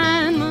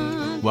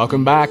 9-month.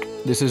 Welcome back.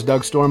 This is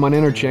Doug Storm on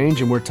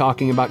Interchange, and we're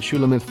talking about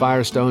Shulamith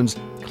Firestone's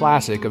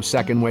classic of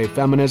second-wave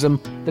feminism,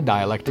 The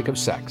Dialectic of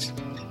Sex.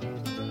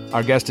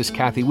 Our guest is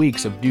Kathy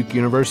Weeks of Duke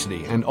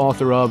University and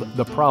author of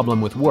The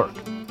Problem with Work.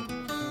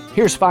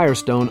 Here's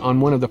Firestone on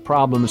one of the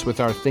problems with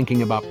our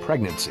thinking about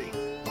pregnancy.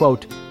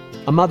 Quote,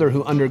 A mother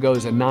who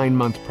undergoes a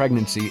 9-month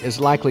pregnancy is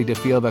likely to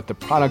feel that the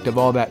product of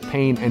all that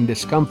pain and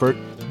discomfort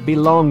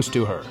belongs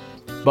to her.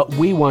 But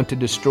we want to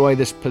destroy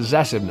this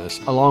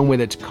possessiveness along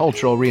with its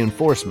cultural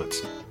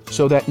reinforcements,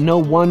 so that no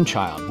one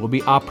child will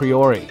be a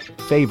priori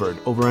favored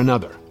over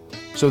another,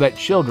 so that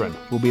children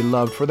will be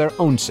loved for their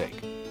own sake."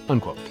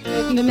 Unquote.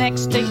 The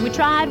next thing we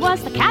tried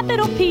was the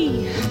capital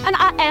P, and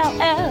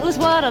ILL is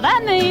what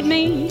that made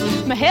me.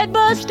 My head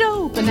buzzed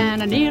open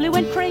and I nearly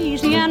went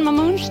crazy, and my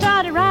moon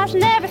started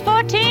rising every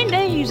 14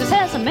 days. It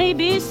says I may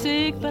be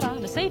sick, but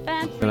I'm safe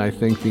and free. And I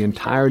think the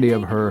entirety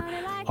of her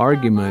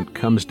argument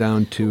comes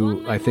down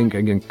to, I think,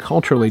 again,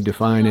 culturally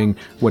defining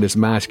what is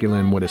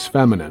masculine, what is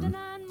feminine,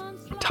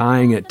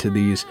 tying it to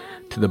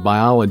the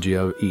biology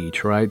of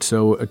each, right?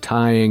 So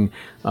tying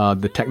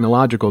the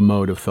technological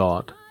mode of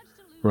thought,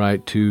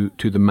 right, to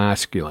the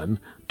masculine,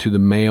 to the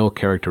male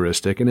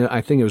characteristic. And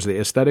I think it was the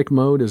aesthetic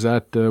mode. Is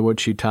that what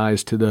she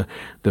ties to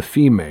the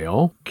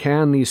female?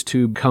 Can these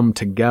two come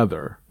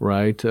together,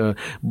 right?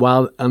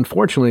 While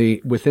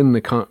unfortunately within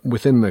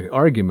the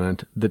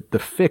argument, the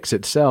fix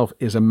itself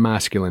is a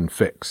masculine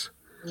fix.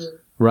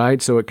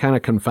 Right? So it kind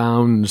of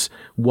confounds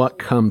what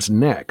comes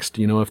next.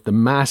 You know, if the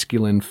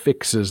masculine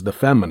fixes the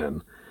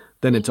feminine,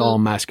 then it's all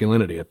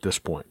masculinity at this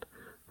point,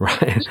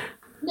 right?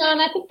 No,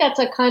 and I think that's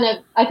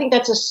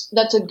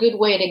a good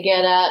way to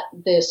get at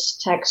this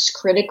text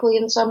critically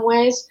in some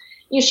ways.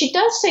 You know, she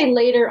does say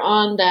later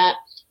on that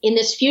in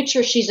this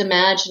future she's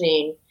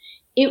imagining,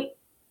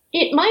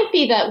 it might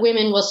be that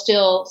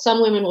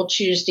some women will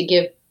choose to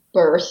give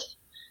birth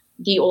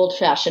the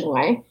old-fashioned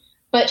way,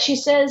 but she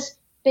says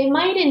they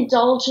might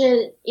indulge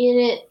in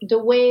it the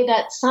way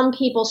that some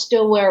people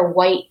still wear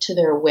white to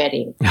their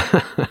wedding.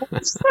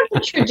 It's sort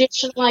of a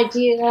traditional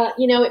idea,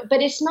 you know,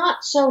 but it's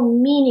not so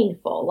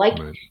meaningful. Like,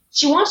 right.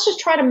 She wants to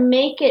try to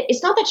make it,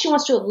 it's not that she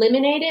wants to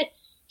eliminate it.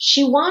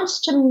 She wants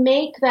to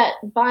make that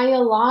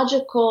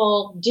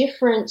biological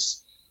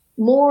difference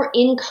more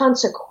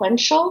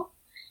inconsequential.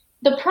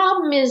 The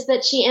problem is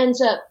that she ends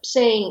up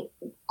saying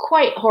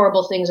quite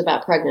horrible things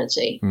about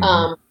pregnancy.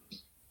 Mm-hmm.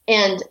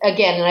 And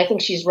again, and I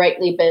think she's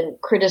rightly been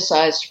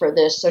criticized for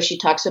this. So she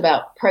talks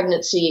about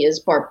pregnancy is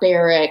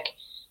barbaric.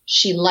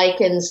 She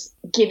likens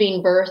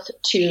giving birth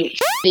to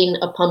being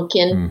a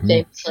pumpkin,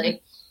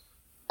 famously.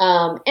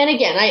 And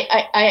again,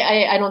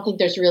 I don't think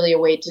there's really a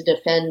way to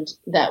defend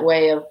that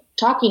way of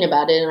talking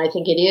about it. And I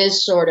think it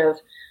is sort of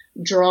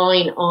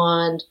drawing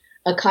on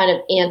a kind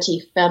of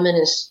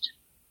anti-feminist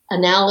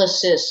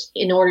analysis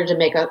in order to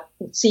make a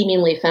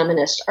seemingly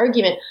feminist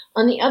argument.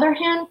 On the other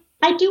hand,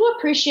 I do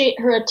appreciate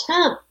her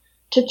attempt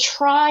to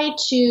try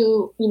to,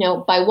 you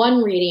know, by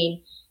one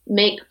reading,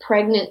 make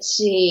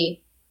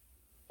pregnancy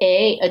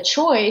A, a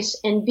choice,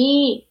 and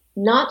B,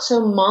 not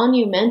so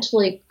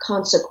monumentally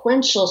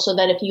consequential, so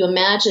that if you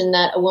imagine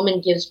that a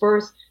woman gives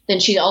birth, then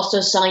she's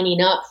also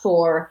signing up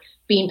for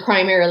being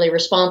primarily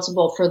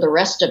responsible for the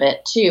rest of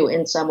it too,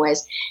 in some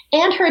ways.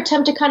 And her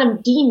attempt to kind of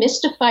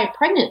demystify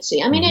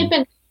pregnancy. I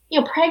mean,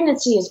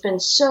 pregnancy has been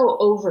so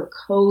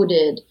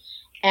overcoded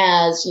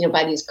as, you know,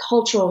 by these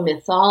cultural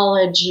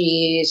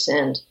mythologies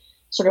and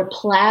sort of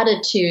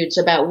platitudes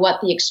about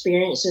what the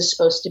experience is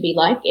supposed to be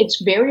like.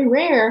 It's very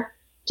rare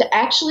to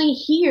actually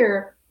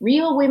hear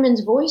real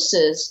women's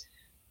voices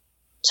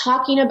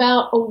talking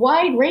about a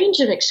wide range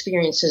of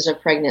experiences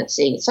of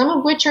pregnancy, some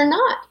of which are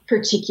not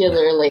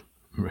particularly,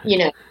 right, you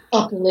know,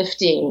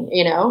 uplifting,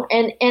 you know.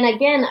 And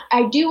again,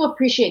 I do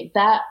appreciate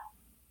that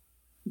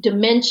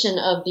dimension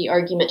of the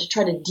argument to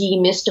try to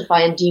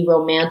demystify and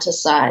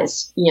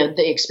de-romanticize, you know,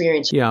 the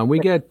experience. Yeah, we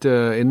get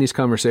in these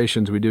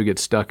conversations, we do get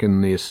stuck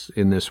in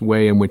this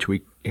way in which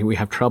we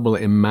have trouble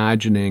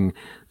imagining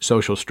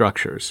social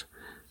structures,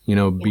 you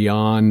know,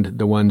 beyond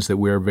the ones that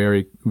we're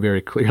very,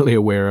 very clearly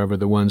aware of, or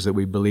the ones that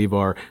we believe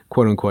are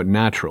quote unquote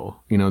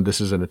natural. You know,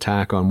 this is an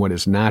attack on what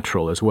is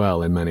natural as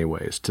well in many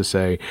ways, to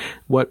say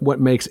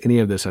what makes any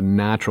of this a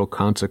natural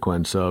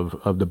consequence of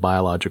the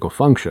biological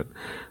function.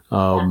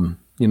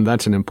 You know,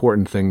 that's an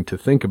important thing to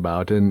think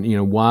about. And, you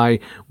know,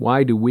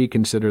 why do we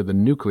consider the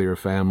nuclear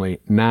family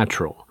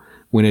natural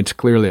when it's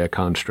clearly a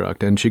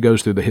construct? And she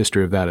goes through the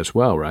history of that as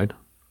well, right?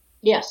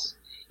 Yes.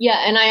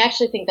 Yeah, and I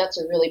actually think that's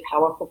a really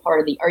powerful part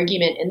of the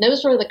argument. And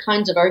those were the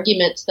kinds of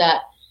arguments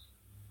that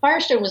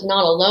Firestone was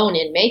not alone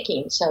in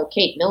making. So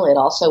Kate Millett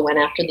also went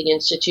after the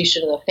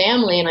institution of the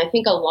family. And I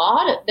think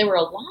there were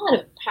a lot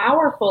of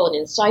powerful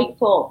and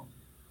insightful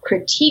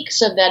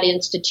critiques of that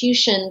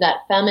institution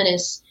that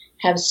feminists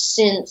have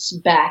since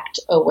backed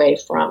away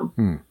from.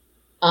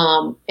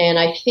 And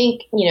I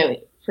think, you know,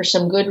 for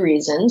some good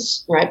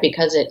reasons, right?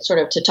 Because it sort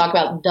of, to talk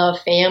about the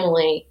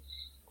family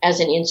as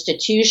an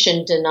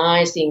institution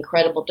denies the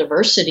incredible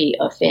diversity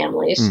of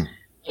families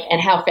and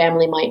how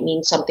family might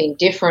mean something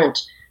different.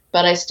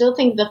 But I still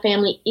think the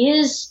family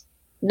is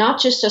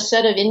not just a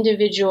set of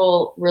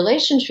individual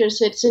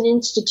relationships, it's an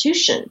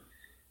institution.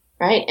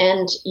 Right.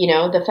 And, you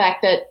know, the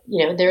fact that,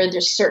 you know,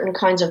 there's certain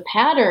kinds of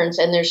patterns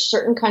and there's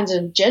certain kinds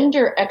of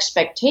gender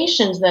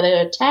expectations that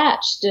are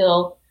attached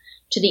still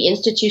to the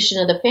institution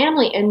of the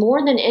family. And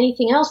more than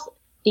anything else,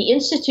 the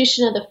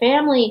institution of the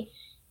family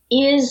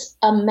is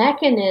a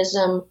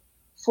mechanism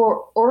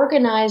for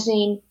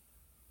organizing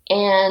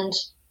and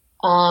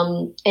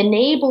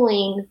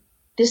enabling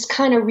this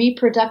kind of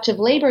reproductive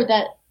labor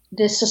that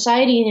the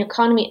society and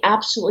economy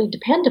absolutely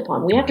depend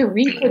upon. We have to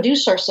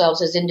reproduce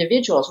ourselves as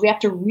individuals. We have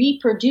to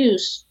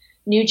reproduce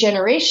new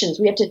generations.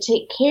 We have to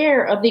take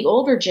care of the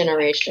older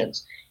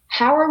generations.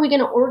 How are we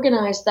going to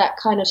organize that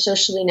kind of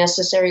socially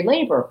necessary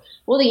labor?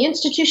 Well, the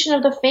institution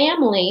of the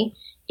family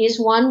is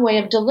one way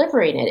of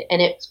delivering it,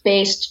 and it's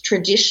based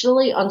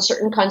traditionally on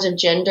certain kinds of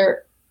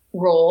gender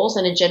roles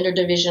and a gender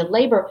division of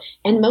labor.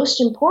 And most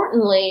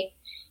importantly,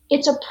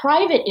 it's a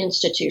private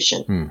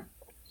institution.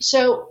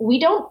 So we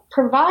don't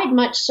provide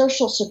much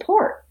social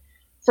support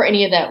for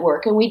any of that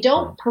work, and we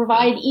don't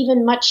provide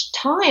even much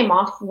time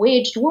off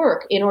waged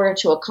work in order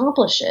to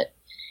accomplish it.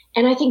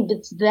 And I think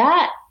that's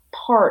that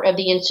part of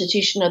the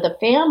institution of the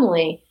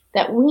family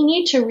that we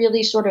need to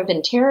really sort of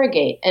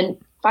interrogate. And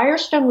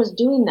Firestone was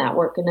doing that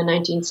work in the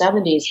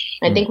 1970s.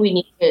 I think we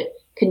need to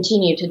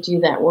continue to do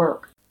that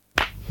work.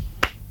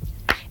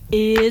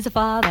 Is a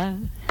father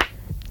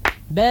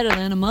better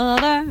than a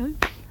mother?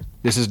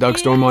 This is Doug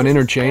Storm on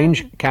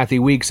Interchange. Kathy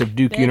Weeks of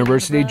Duke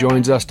University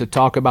joins us to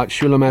talk about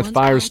Shulamith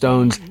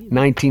Firestone's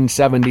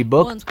 1970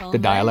 book, The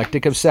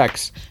Dialectic of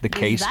Sex, The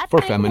Case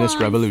for Feminist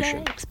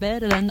Revolution.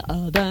 Better than the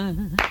other.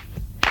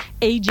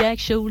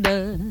 Ajax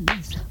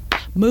shoulders,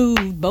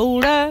 move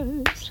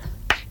boulders,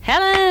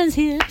 Helen's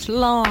hips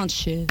launch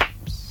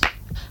ships.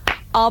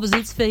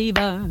 Opposites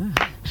favor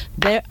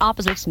their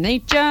opposites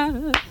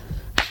nature.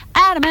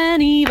 Adam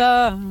and Eve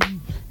are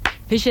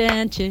fish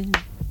and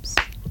chips.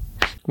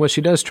 Well,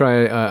 she does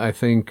try, I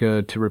think,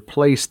 to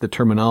replace the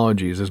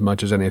terminologies as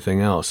much as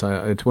anything else.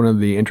 It's one of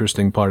the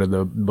interesting part of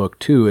the book,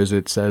 too, is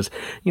it says,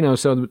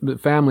 so the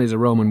family is a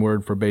Roman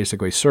word for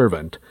basically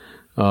servant.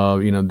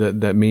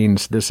 That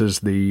means this is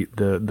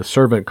the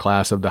servant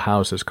class of the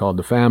house is called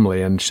the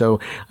family. And so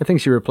I think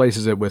she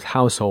replaces it with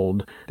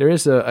household.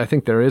 I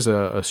think there is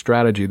a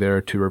strategy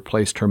there to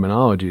replace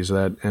terminologies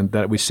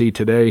that we see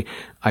today,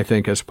 I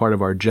think, as part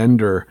of our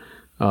gender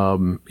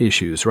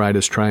issues, right,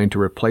 is trying to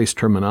replace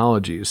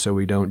terminologies so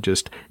we don't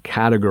just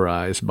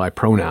categorize by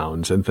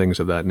pronouns and things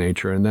of that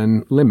nature and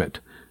then limit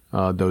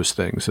those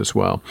things as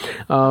well.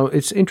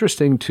 It's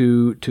interesting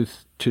to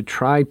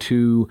try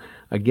to,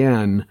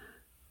 again,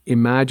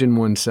 imagine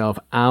oneself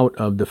out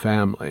of the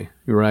family,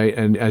 right?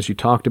 And as you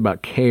talked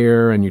about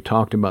care and you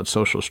talked about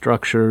social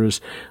structures,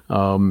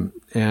 and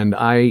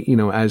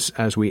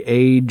as we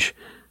age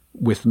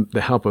with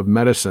the help of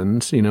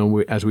medicines,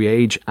 as we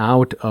age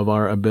out of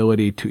our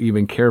ability to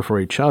even care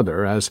for each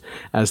other, as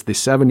the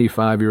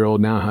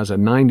 75-year-old now has a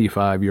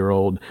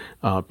 95-year-old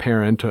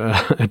parent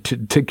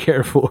to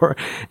care for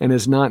and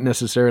is not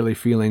necessarily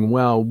feeling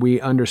well, we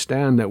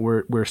understand that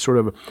we're sort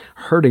of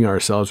hurting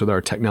ourselves with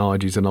our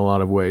technologies in a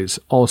lot of ways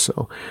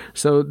also.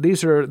 So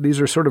these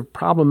are sort of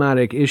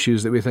problematic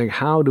issues that we think,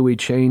 how do we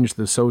change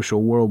the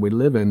social world we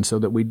live in so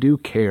that we do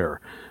care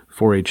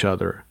for each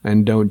other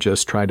and don't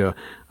just try to,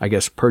 I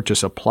guess,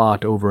 purchase a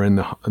plot over in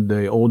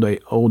the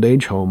old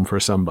age home for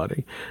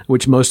somebody,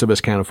 which most of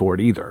us can't afford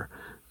either.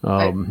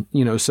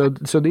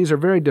 So these are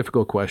very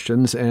difficult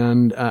questions,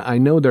 and I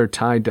know they're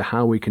tied to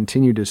how we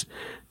continue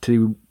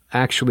to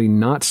actually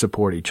not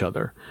support each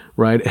other,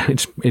 right?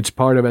 It's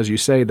part of, as you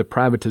say, the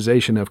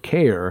privatization of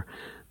care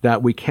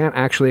that we can't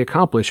actually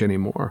accomplish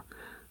anymore.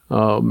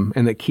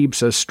 And that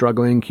keeps us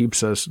struggling,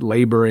 keeps us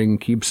laboring,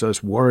 keeps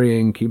us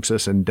worrying, keeps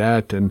us in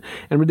debt, and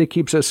really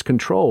keeps us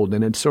controlled.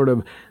 And it's sort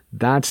of,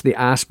 that's the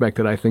aspect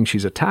that I think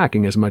she's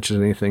attacking as much as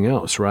anything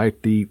else,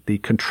 right? The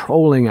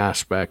controlling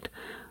aspect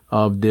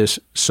of this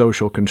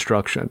social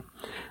construction.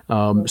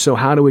 So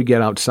how do we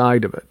get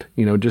outside of it?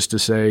 Just to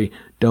say,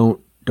 don't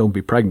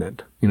be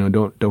pregnant,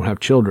 don't have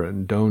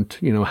children,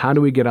 how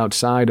do we get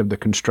outside of the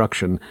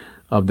construction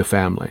of the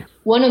family?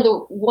 One of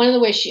the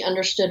ways she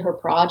understood her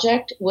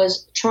project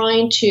was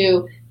trying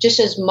to, just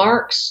as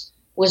Marx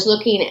was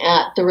looking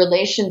at the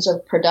relations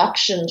of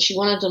production, she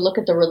wanted to look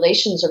at the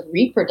relations of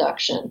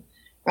reproduction,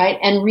 right?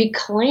 And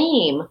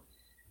reclaim,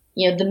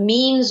 the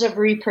means of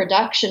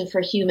reproduction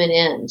for human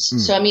ends.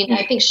 So,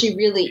 I think she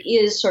really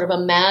is sort of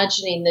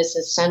imagining this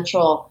as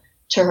central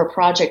to her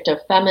project of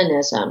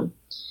feminism.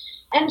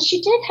 And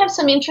she did have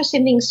some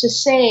interesting things to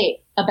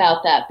say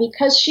about that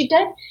because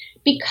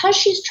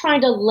she's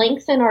trying to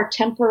lengthen our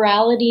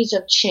temporalities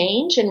of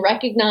change and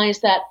recognize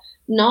that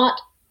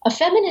not a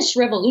feminist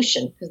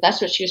revolution, because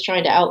that's what she was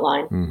trying to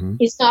outline,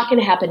 is not going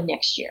to happen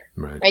next year.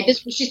 Right?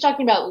 She's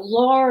talking about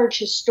large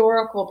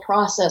historical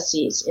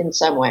processes in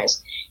some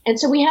ways. And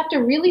so we have to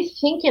really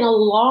think in a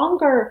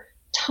longer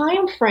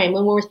time frame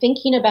when we're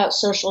thinking about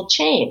social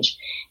change.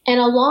 And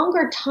a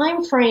longer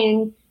time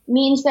frame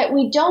means that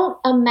we don't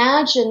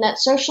imagine that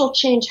social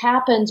change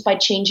happens by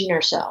changing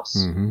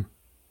ourselves.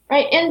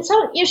 Right. And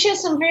so she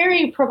has some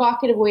very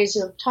provocative ways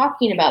of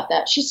talking about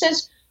that. She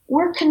says,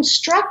 we're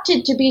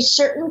constructed to be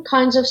certain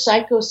kinds of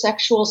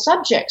psychosexual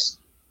subjects.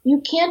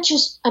 You can't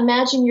just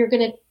imagine you're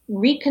going to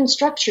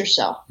reconstruct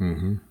yourself.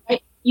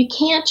 Right? You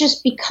can't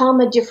just become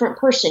a different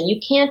person.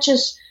 You can't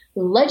just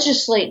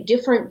legislate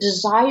different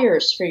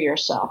desires for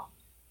yourself,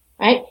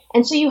 right?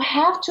 And so you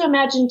have to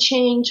imagine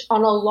change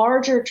on a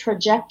larger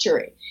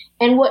trajectory.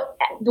 And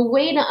the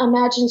way to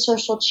imagine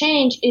social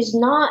change is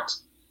not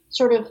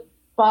sort of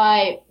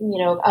by,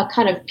 a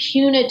kind of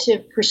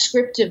punitive,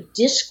 prescriptive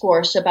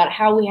discourse about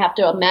how we have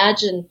to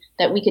imagine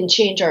that we can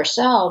change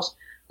ourselves,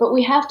 but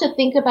we have to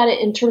think about it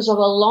in terms of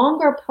a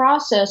longer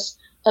process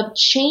of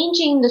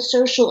changing the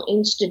social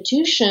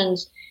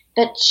institutions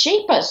that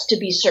shape us to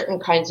be certain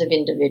kinds of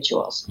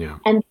individuals. Yeah.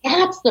 And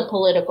that's the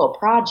political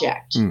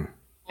project.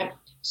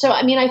 So,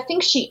 I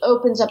think she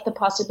opens up the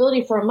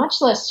possibility for a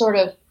much less sort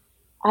of,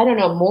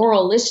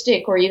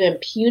 moralistic or even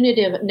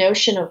punitive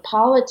notion of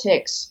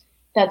politics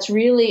that's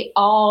really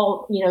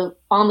all,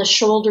 on the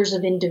shoulders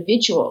of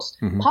individuals.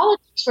 Mm-hmm.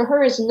 Politics for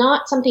her is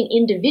not something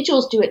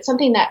individuals do. It's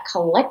something that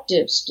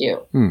collectives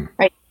do,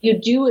 right? You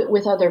do it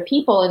with other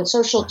people, and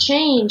social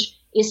change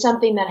is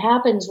something that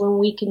happens when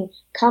we can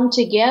come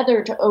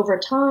together to, over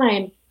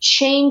time,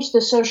 change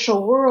the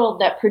social world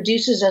that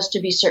produces us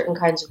to be certain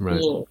kinds of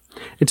beings.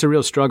 It's a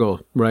real struggle,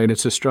 right?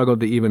 It's a struggle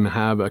to even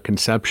have a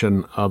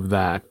conception of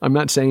that. I'm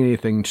not saying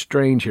anything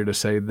strange here to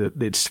say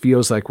that it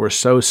feels like we're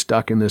so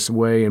stuck in this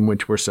way in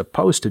which we're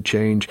supposed to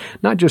change,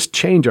 not just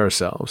change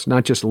ourselves,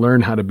 not just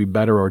learn how to be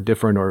better or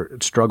different or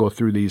struggle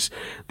through these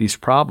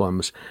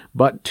problems,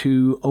 but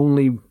to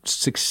only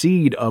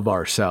succeed of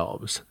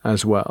ourselves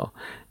as well.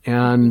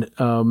 And,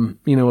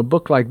 a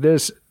book like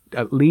this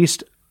at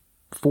least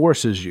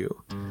forces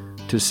you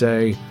to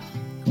say,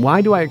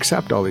 why do I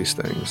accept all these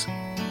things?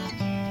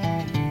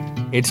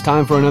 It's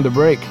time for another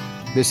break.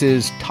 This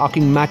is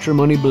Talking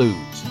Matrimony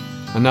Blues,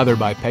 another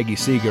by Peggy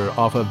Seeger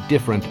off of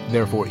Different,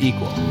 Therefore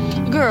Equal.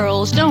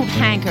 Girls don't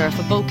hanker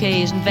for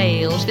bouquets and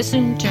veils. They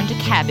soon turn to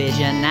cabbage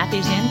and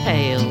nappies in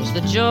pails. The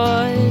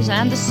joys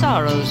and the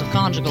sorrows of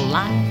conjugal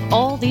life,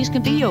 all these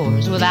can be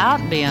yours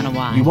without being a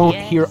wife. You won't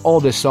hear all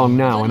this song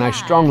now, and I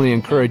strongly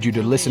encourage you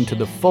to listen to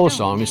the full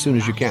song as soon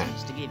as you can.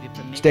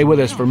 Stay with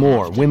us for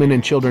more Women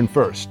and Children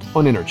First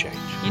on Interchange.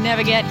 You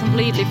never get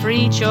completely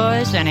free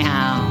choice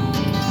anyhow.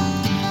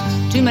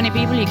 Too many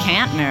people you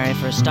can't marry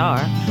for a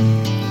start,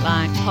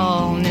 like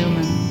Paul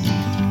Newman.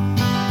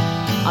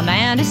 A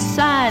man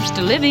decides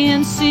to live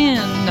in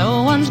sin,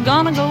 no one's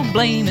gonna go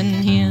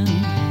blaming him.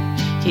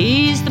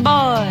 He's the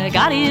boy,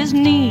 got his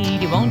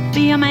need, he won't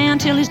be a man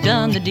till he's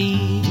done the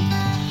deed.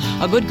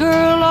 A good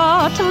girl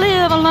ought to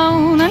live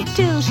alone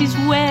until she's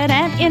wed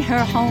and in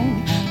her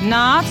home.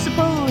 Not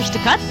supposed to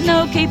cut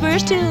no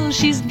capers till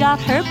she's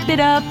got her bit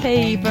of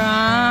paper.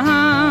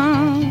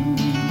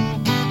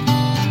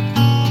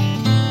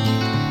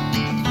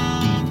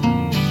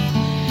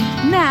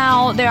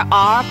 Now, there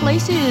are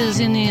places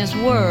in this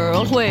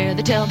world where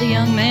they tell the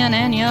young men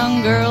and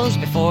young girls,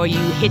 before you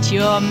hit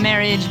your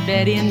marriage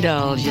bed,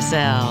 indulge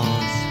yourselves.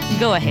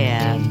 Go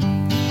ahead.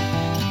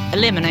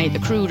 Eliminate the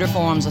cruder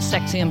forms of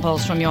sex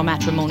impulse from your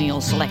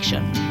matrimonial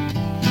selection.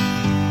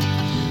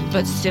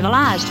 But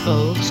civilized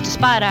folks,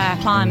 despite our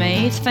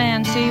climates,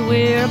 fancy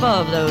we're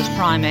above those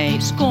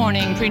primates.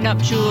 Scorning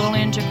prenuptial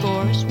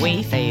intercourse,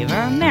 we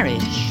favor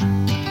marriage,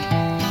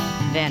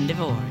 then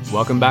divorce.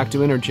 Welcome back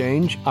to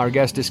Interchange. Our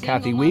guest is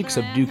Kathy Weeks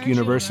of Duke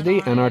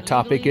University, and our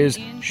topic is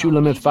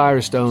Shulamith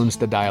Firestone's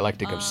The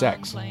Dialectic of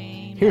Sex.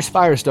 Here's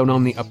Firestone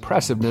on the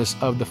oppressiveness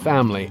of the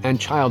family and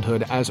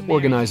childhood as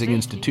organizing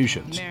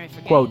institutions.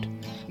 Quote,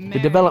 "The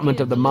development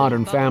of the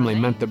modern family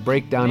meant the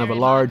breakdown of a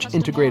large,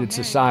 integrated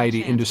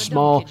society into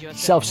small,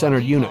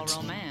 self-centered units.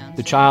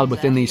 The child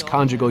within these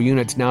conjugal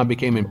units now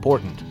became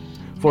important,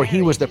 for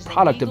he was the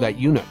product of that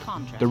unit,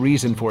 the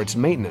reason for its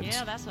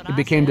maintenance. It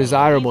became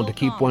desirable to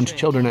keep one's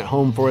children at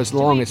home for as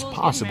long as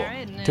possible,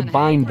 to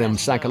bind them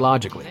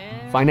psychologically,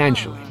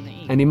 financially,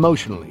 and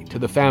emotionally to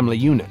the family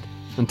unit,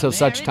 until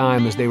such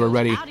time as they were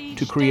ready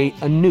to create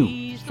a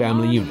new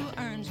family unit.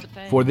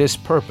 For this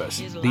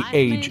purpose, the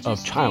age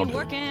of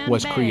childhood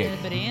was created."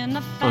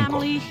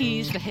 Unquote.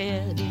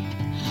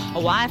 A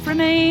wife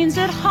remains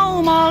at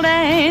home all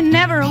day,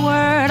 never a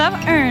word of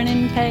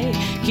earning pay.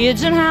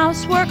 Kids and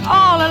housework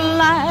all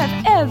alive,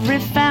 every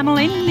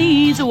family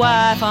needs a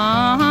wife.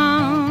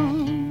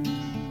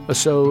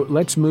 So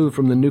let's move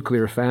from the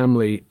nuclear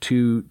family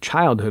to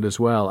childhood as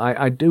well.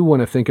 I do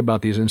want to think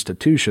about these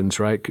institutions,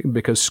 right?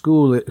 Because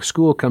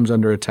school comes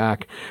under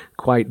attack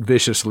quite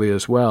viciously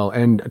as well,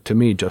 and to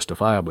me,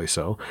 justifiably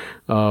so.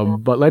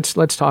 But let's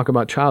talk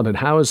about childhood.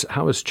 How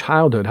is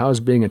childhood? How is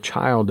being a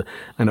child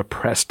an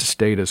oppressed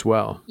state as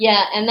well?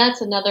 Yeah, and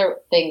that's another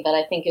thing that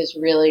I think is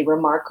really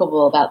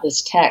remarkable about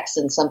this text,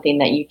 and something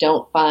that you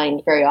don't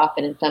find very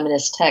often in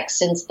feminist texts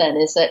since then,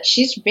 is that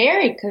she's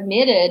very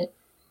committed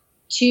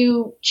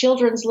to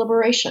children's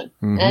liberation,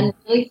 and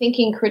really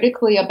thinking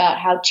critically about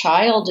how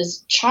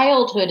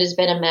childhood has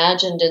been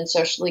imagined and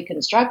socially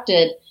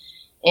constructed,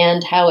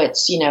 and how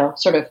it's,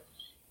 sort of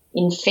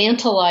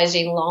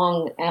infantilizing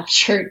long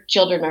after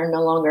children are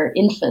no longer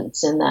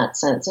infants in that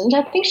sense. And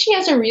I think she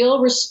has a real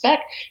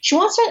respect. She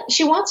wants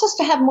us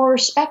to have more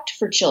respect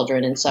for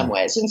children in some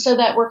ways, and so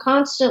that we're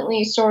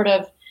constantly sort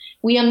of,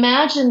 we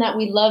imagine that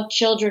we love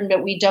children,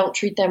 but we don't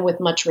treat them with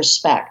much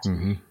respect.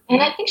 And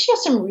And I think she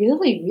has some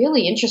really,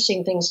 really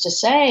interesting things to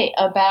say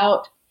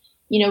about,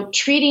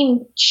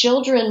 treating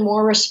children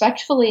more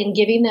respectfully and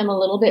giving them a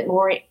little bit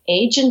more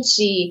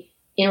agency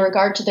in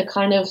regard to the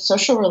kind of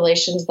social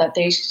relations that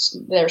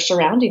they're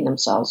surrounding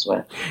themselves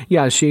with.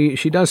 Yeah, she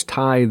does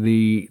tie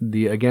the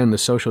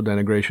social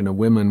denigration of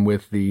women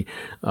with the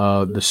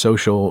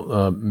social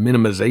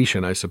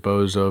minimization, I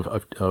suppose,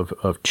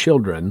 of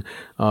children.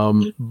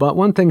 But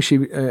one thing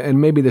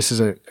and maybe this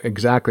isn't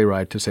exactly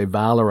right to say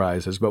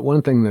valorizes, but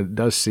one thing that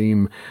does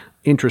seem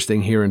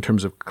interesting here in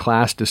terms of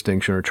class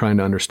distinction, or trying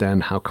to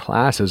understand how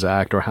classes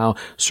act or how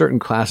certain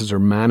classes are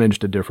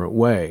managed a different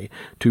way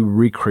to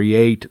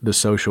recreate the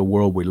social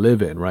world we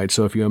live in, right?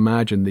 So if you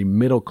imagine the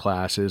middle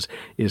class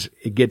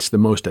it gets the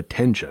most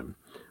attention,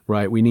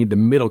 right? We need the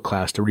middle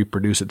class to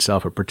reproduce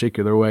itself a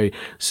particular way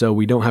so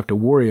we don't have to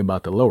worry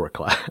about the lower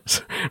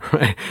class,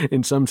 right?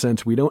 In some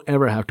sense, we don't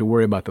ever have to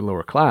worry about the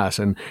lower class.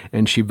 And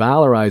she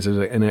valorizes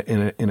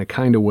in a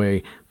kind of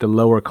way the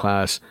lower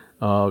class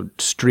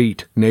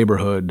street,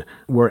 neighborhood,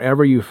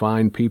 wherever you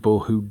find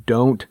people who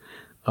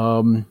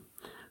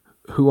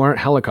aren't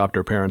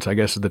helicopter parents, I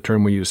guess is the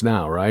term we use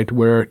now, right?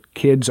 Where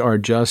kids are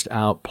just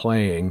out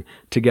playing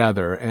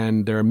together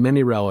and there are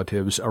many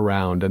relatives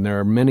around and there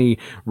are many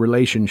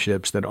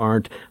relationships that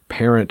aren't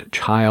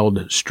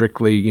parent-child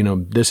strictly,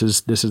 this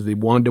is the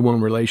one-to-one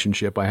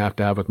relationship I have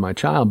to have with my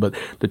child, but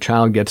the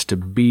child gets to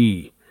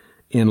be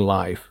in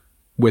life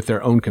with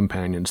their own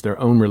companions, their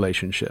own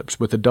relationships,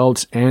 with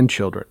adults and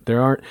children. There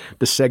aren't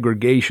the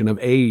segregation of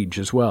age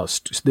as well.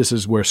 This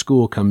is where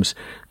school comes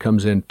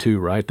in too,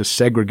 right? The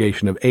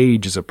segregation of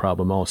age is a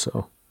problem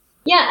also.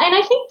 Yeah, and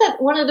I think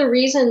that one of the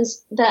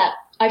reasons that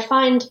I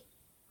find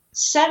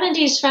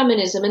 70s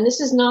feminism, and this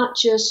is not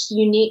just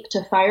unique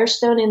to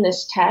Firestone in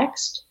this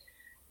text,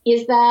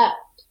 is that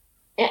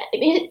but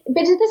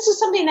this is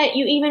something that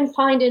you even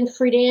find in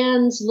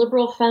Friedan's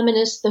liberal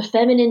feminist, The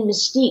Feminine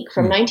Mystique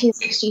from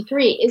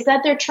 1963, is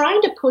that they're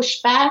trying to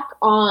push back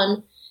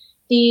on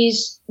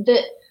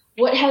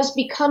what has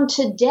become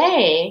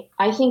today,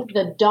 I think,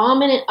 the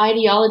dominant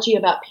ideology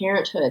about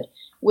parenthood,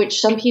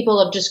 which some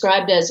people have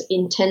described as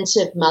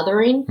intensive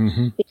mothering.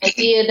 Mm-hmm. The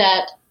idea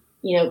that,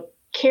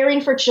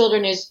 caring for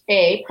children is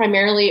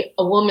primarily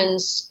a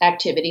woman's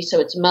activity, so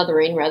it's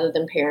mothering rather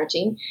than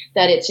parenting,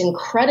 that it's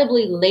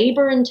incredibly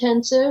labor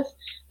intensive,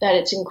 that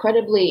it's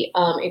incredibly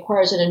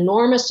requires an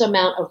enormous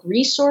amount of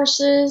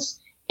resources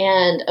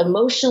and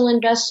emotional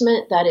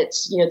investment, that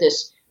it's,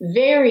 this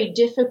very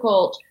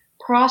difficult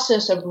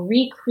process of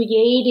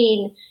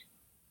recreating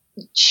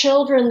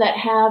children that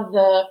have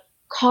the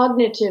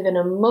cognitive and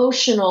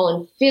emotional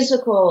and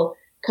physical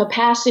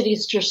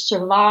capacities to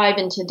survive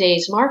in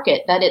today's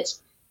market, that it's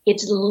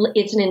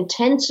an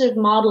intensive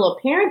model of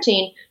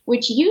parenting,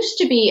 which used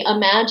to be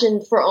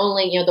imagined for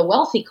only, the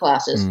wealthy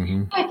classes.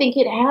 Mm-hmm. I think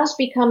it has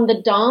become the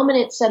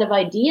dominant set of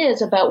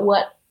ideas about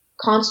what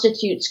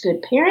constitutes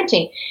good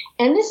parenting.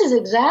 And this is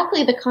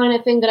exactly the kind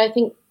of thing that I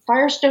think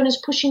Firestone is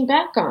pushing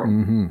back on.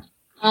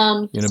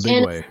 Mm-hmm. In a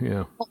big way,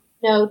 yeah.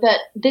 That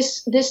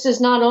this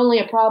is not only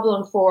a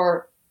problem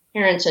for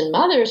parents and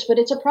mothers, but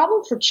it's a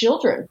problem for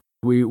children.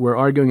 We were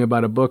arguing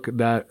about a book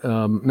that,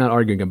 not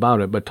arguing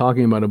about it, but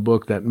talking about a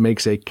book that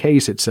makes a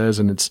case, it says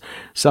in its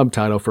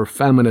subtitle, for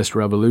feminist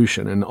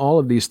revolution. And all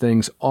of these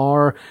things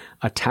are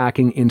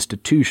attacking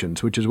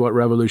institutions, which is what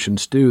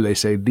revolutions do. They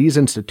say these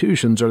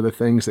institutions are the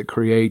things that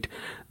create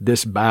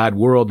this bad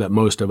world that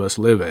most of us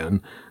live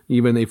in,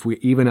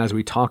 even as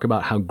we talk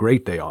about how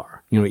great they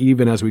are,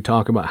 even as we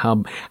talk about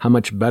how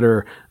much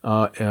better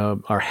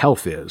our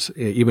health is,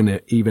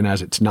 even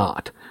as it's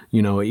not,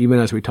 even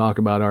as we talk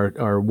about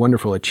our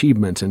wonderful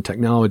achievements and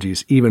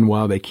technologies, even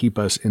while they keep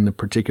us in the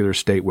particular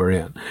state we're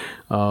in.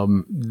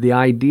 The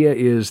idea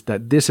is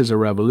that this is a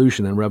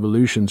revolution, and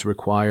revolutions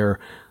require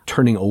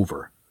turning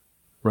over.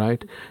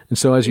 Right? And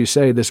so, as you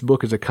say, this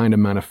book is a kind of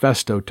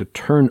manifesto to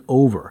turn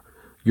over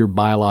your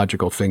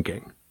biological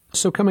thinking.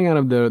 So coming out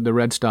of the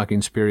Red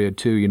Stockings period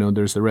too,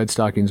 there's the Red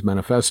Stockings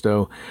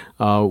Manifesto,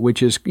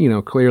 which is,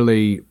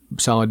 clearly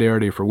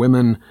solidarity for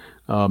women.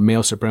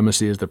 Male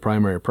supremacy is the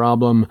primary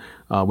problem.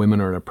 Women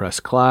are an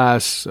oppressed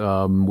class.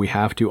 We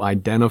have to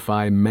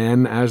identify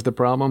men as the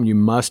problem. You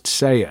must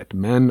say it.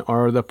 Men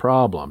are the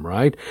problem,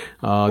 right?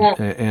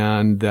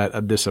 And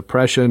that this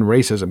oppression,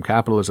 racism,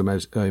 capitalism,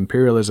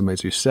 imperialism,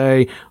 as you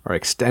say, are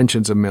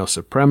extensions of male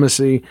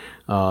supremacy.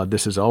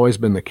 This has always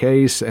been the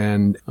case.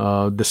 And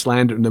the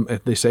slander,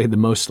 they say the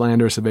most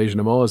slanderous evasion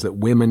of all is that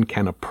women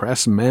can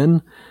oppress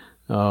men.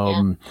 This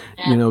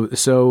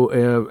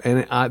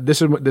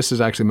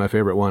is actually my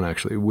favorite one,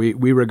 actually.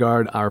 We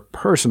regard our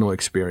personal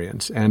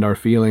experience and our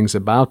feelings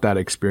about that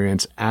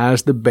experience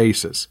as the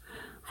basis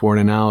for an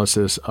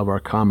analysis of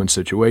our common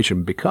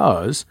situation,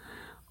 because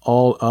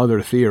all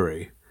other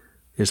theory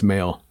is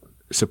male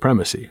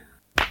supremacy.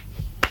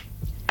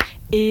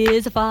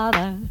 Is a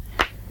father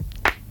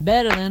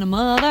better than a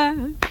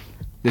mother?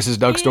 This is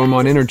Doug Storm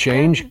on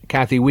Interchange.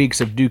 Kathy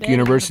Weeks of Duke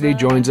University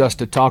joins us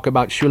to talk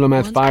about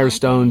Shulamith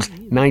Firestone's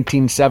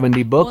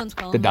 1970 book,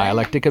 The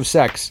Dialectic of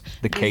Sex,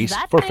 The Case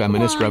for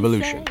Feminist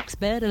Revolution.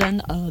 Better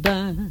than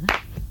other.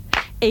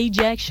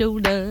 Ajax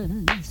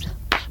shoulders,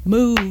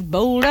 move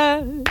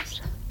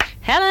boulders,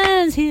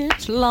 heaven's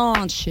hips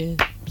launch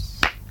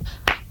ships.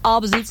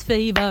 Opposites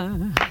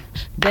favor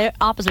their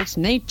opposites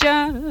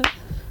nature.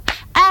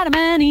 Adam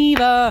and Eve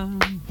are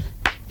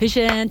fish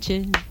and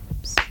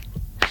chips.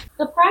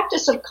 The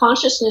practice of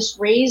consciousness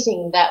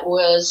raising that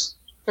was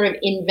sort of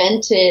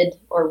invented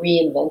or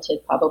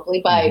reinvented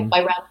probably by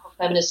radical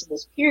feminists in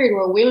this period,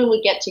 where women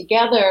would get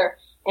together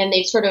and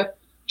they'd sort of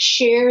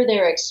share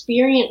their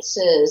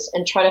experiences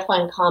and try to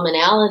find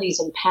commonalities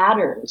and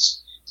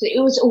patterns. So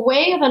it was a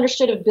way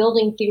of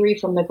building theory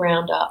from the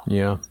ground up.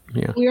 Yeah.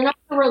 We are not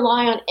going to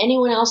rely on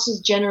anyone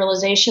else's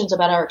generalizations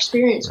about our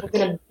experience. Right. We're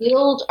going to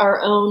build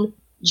our own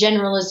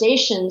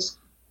generalizations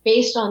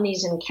based on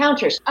these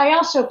encounters. I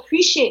also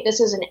appreciate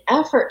this as an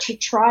effort to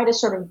try to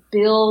sort of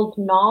build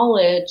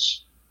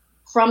knowledge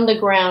from the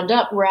ground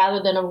up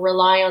rather than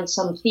rely on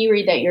some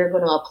theory that you're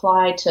going to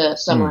apply to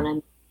someone.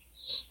 And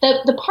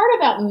the part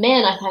about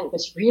men, I think,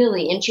 was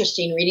really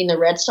interesting, reading the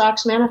Red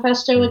Sox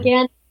manifesto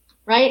again,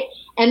 right?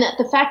 And that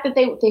the fact that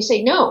they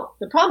say, no,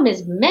 the problem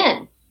is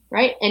men,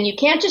 right? And you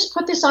can't just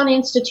put this on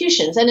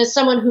institutions. And as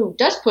someone who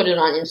does put it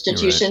on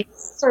institutions,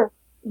 it's sort of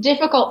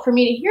difficult for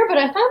me to hear, but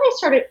I found it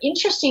sort of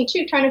interesting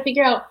too, trying to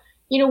figure out,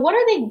 what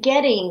are they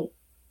getting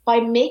by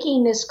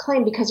making this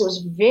claim, because it was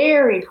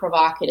very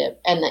provocative,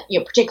 and that,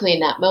 particularly in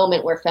that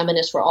moment where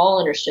feminists were all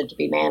understood to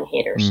be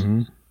man-haters.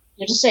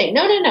 You just say,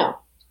 no,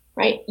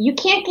 right? You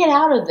can't get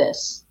out of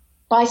this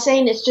by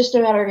saying it's just a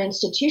matter of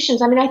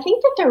institutions. I mean, I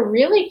think that they're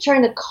really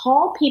trying to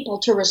call people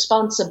to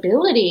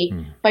responsibility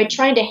by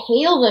trying to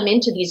hail them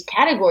into these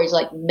categories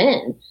like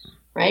men,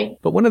 right?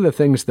 But one of the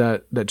things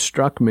that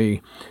struck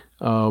me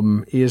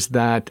is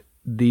that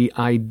the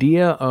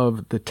idea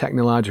of the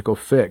technological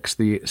fix,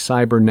 the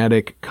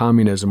cybernetic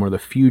communism or the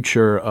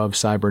future of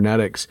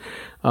cybernetics,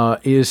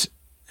 is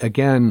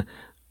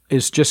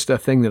just a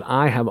thing that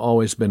I have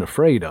always been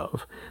afraid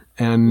of,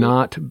 and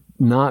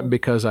not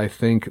because I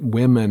think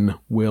women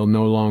will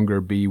no longer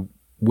be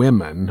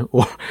women,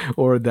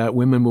 or that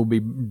women will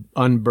be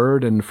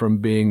unburdened from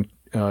being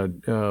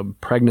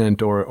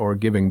pregnant or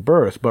giving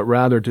birth, but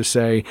rather to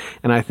say,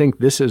 and I think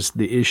this has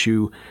been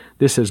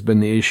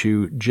the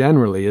issue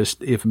generally, is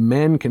if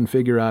men can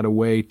figure out a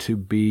way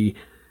to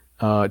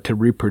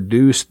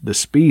reproduce the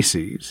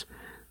species,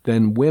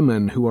 then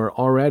women who are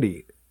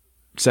already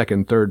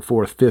second, third,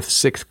 fourth, fifth,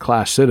 sixth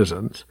class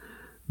citizens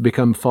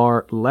become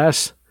far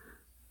less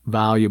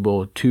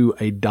valuable to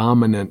a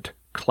dominant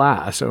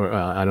class, or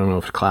I don't know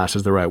if class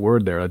is the right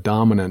word there, a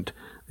dominant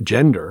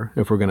gender,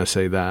 if we're going to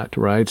say that,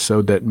 right?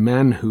 So that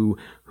men who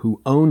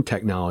own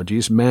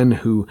technologies, men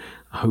who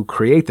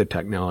create the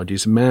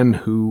technologies, men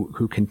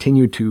who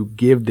continue to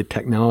give the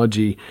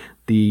technology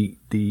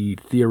the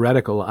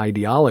theoretical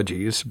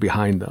ideologies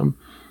behind them,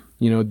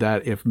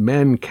 that if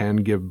men can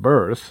give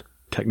birth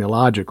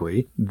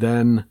technologically,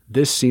 then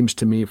this seems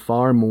to me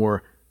far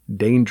more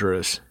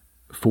dangerous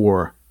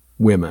for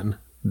women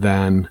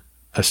than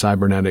a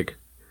cybernetic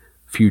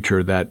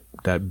future that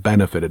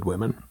benefited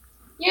women.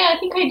 Yeah, I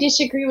think I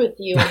disagree with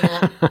you on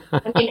that.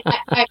 I mean,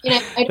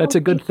 I that's a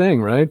good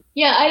thing, right?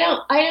 Yeah,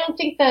 I don't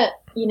think that,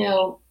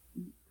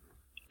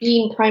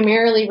 being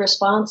primarily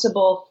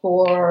responsible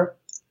for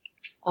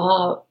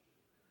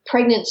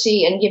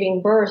pregnancy and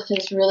giving birth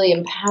has really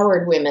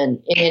empowered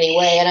women in any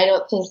way. And I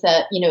don't think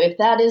that, if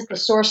that is the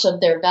source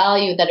of their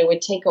value, that it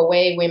would take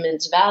away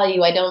women's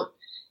value. I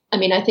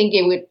think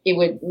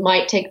it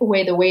might take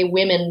away the way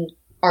women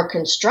are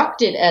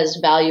constructed as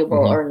valuable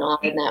or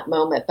not in that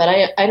moment. But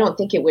I don't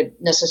think it would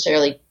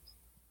necessarily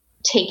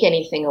take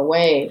anything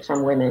away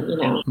from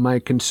women, My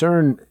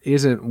concern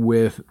isn't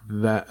with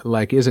that,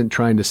 isn't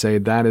trying to say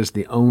that is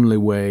the only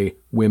way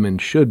women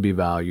should be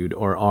valued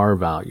or are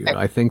valued.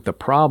 I think the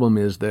problem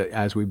is that,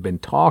 as we've been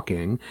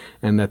talking,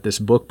 and that this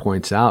book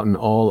points out, and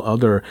all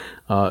other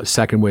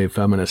second wave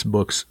feminist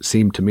books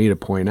seem to me to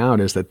point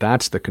out, is that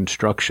that's the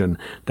construction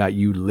that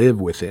you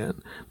live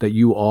within, that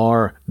you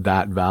are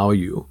that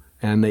value.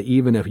 And that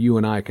even if you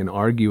and I can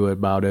argue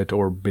about it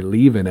or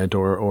believe in it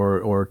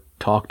or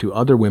talk to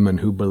other women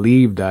who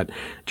believe that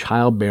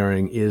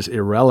childbearing is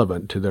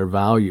irrelevant to their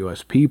value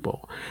as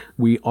people,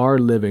 we are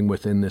living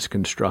within this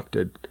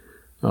constructed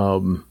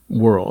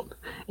world.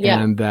 Yeah.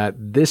 And that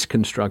this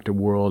constructed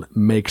world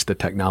makes the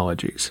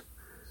technologies.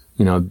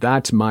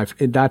 That's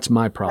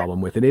my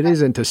problem with it. It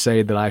isn't to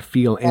say that I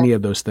feel any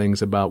of those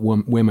things about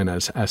women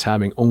as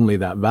having only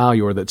that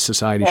value, or that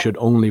society should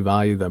only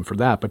value them for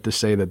that, but to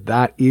say that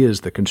that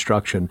is the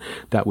construction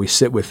that we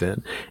sit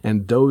within.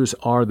 And those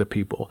are the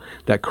people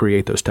that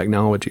create those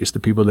technologies, the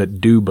people that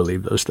do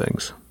believe those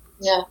things.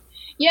 Yeah.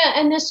 Yeah.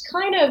 And this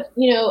kind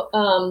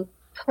of,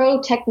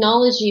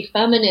 pro-technology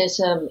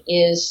feminism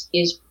is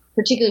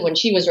particularly when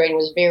she was writing,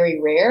 was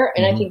very rare.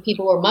 And I think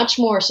people were much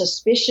more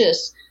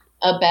suspicious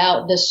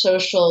about the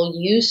social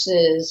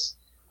uses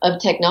of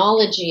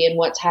technology and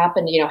what's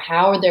happened,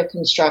 how they're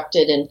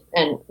constructed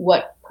and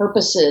what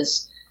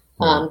purposes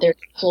they're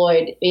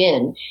deployed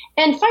in.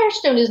 And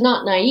Firestone is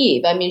not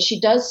naive. I mean, she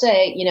does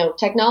say,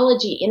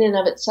 technology in and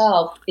of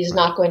itself is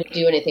not going to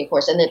do anything for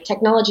us, and that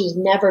technology is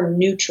never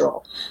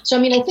neutral. So, I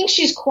mean, I think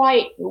she's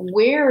quite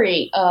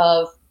wary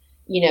of,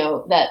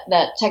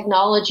 that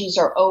technologies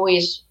are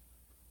always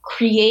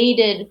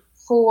created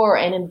for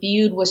and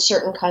imbued with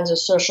certain kinds of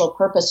social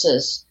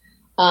purposes.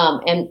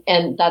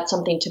 And that's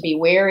something to be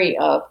wary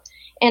of.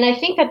 And I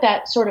think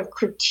that sort of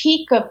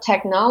critique of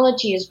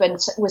technology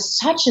was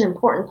such an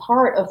important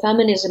part of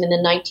feminism in the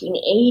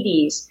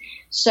 1980s,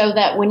 so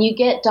that when you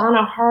get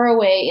Donna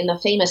Haraway in the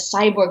famous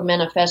Cyborg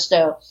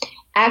Manifesto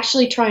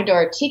actually trying to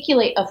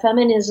articulate a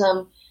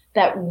feminism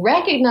that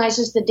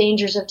recognizes the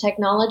dangers of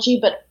technology,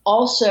 but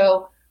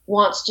also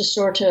wants to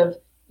sort of,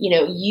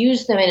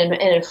 use them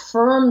and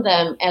affirm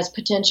them as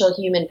potential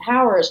human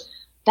powers,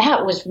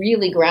 that was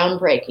really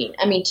groundbreaking.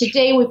 I mean,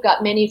 today we've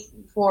got many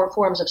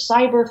forms of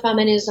cyber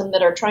feminism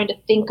that are trying to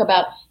think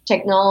about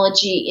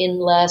technology in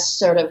less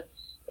sort of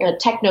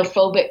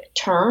technophobic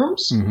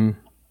terms. Mm-hmm.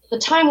 The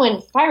time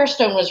when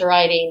Firestone was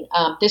writing,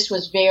 this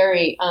was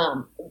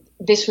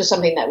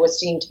something that was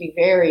seen to be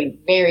very,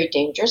 very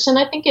dangerous. And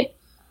I think it,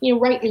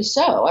 rightly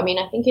so. I mean,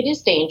 I think it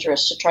is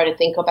dangerous to try to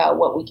think about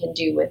what we can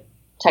do with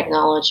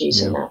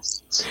technologies in that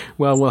sense.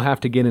 Well, we'll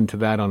have to get into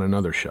that on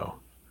another show,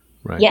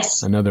 right?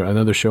 Yes.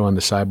 Another show on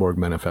the Cyborg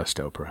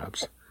Manifesto,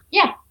 perhaps.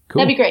 Yeah,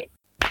 cool. That'd be great.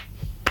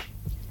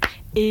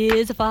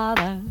 Is a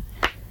father.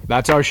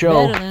 That's our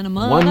show.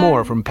 One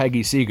more from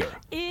Peggy Seeger,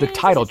 the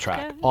title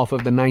track off of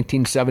the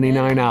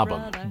 1979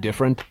 album,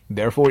 Different,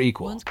 Therefore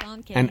Equal,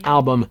 an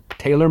album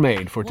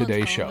tailor-made for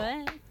today's show.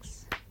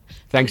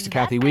 Thanks to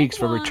Kathy Weeks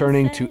for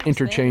returning to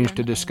Interchange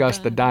to discuss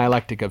the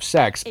dialectic of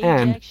sex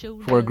and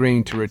for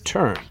agreeing to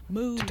return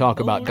to talk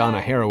about Donna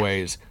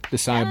Haraway's The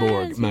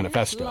Cyborg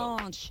Manifesto.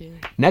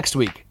 Next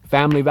week,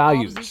 family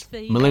values.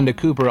 Melinda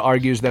Cooper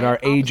argues that our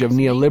age of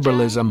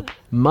neoliberalism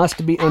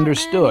must be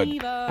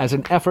understood as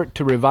an effort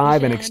to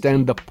revive and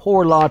extend the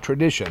poor law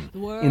tradition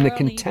in the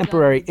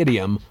contemporary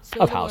idiom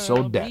of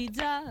household debt.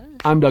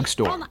 I'm Doug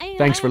Storm.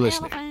 Thanks for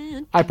listening.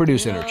 I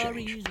produce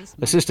Interchange.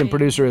 Assistant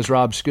producer is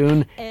Rob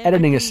Schoon.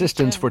 Editing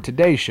assistance for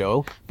today's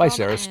show by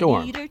Sarah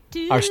Storm.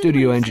 Our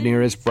studio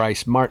engineer is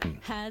Bryce Martin.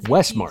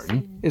 Wes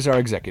Martin is our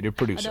executive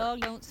producer.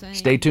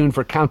 Stay tuned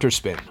for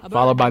Counterspin,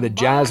 followed by the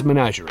Jazz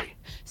Menagerie.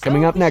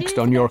 Coming up next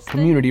on your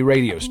community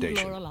radio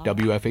station,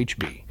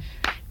 WFHB.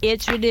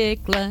 It's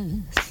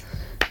ridiculous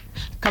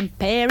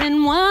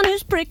comparing one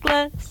who's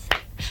prickless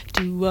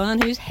to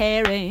one who's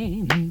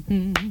hairy.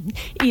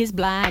 Is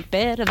black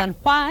better than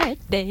white?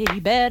 Day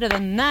better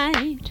than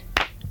night?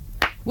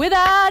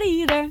 Without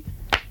either,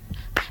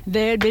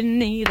 there'd be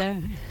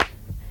neither.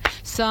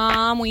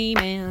 Some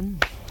women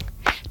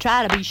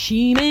try to be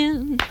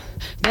she-men,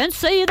 then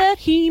say that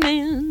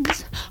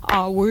he-mens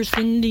are worse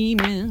than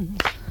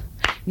demons.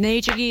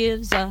 Nature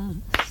gives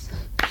us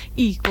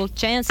equal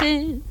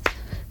chances,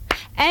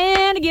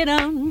 and to get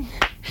 'em,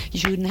 you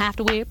shouldn't have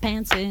to wear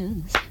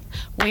pantses.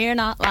 We're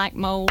not like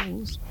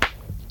moles,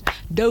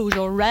 does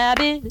or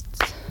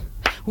rabbits.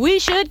 We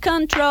should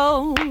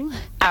control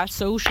our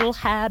social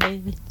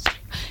habits,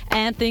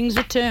 and things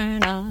that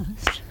turn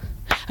us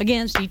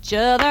against each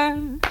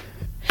other,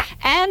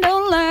 and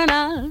don't learn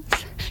us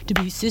to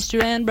be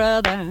sister and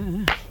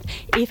brother.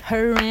 If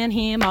her and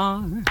him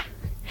are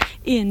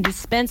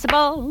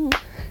indispensable,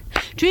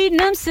 treating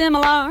them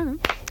similar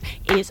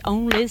is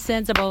only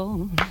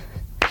sensible.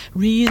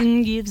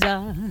 Reason gives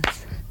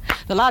us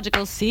the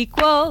logical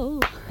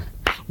sequel.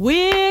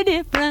 We're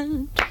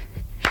different,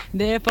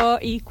 therefore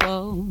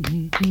equal.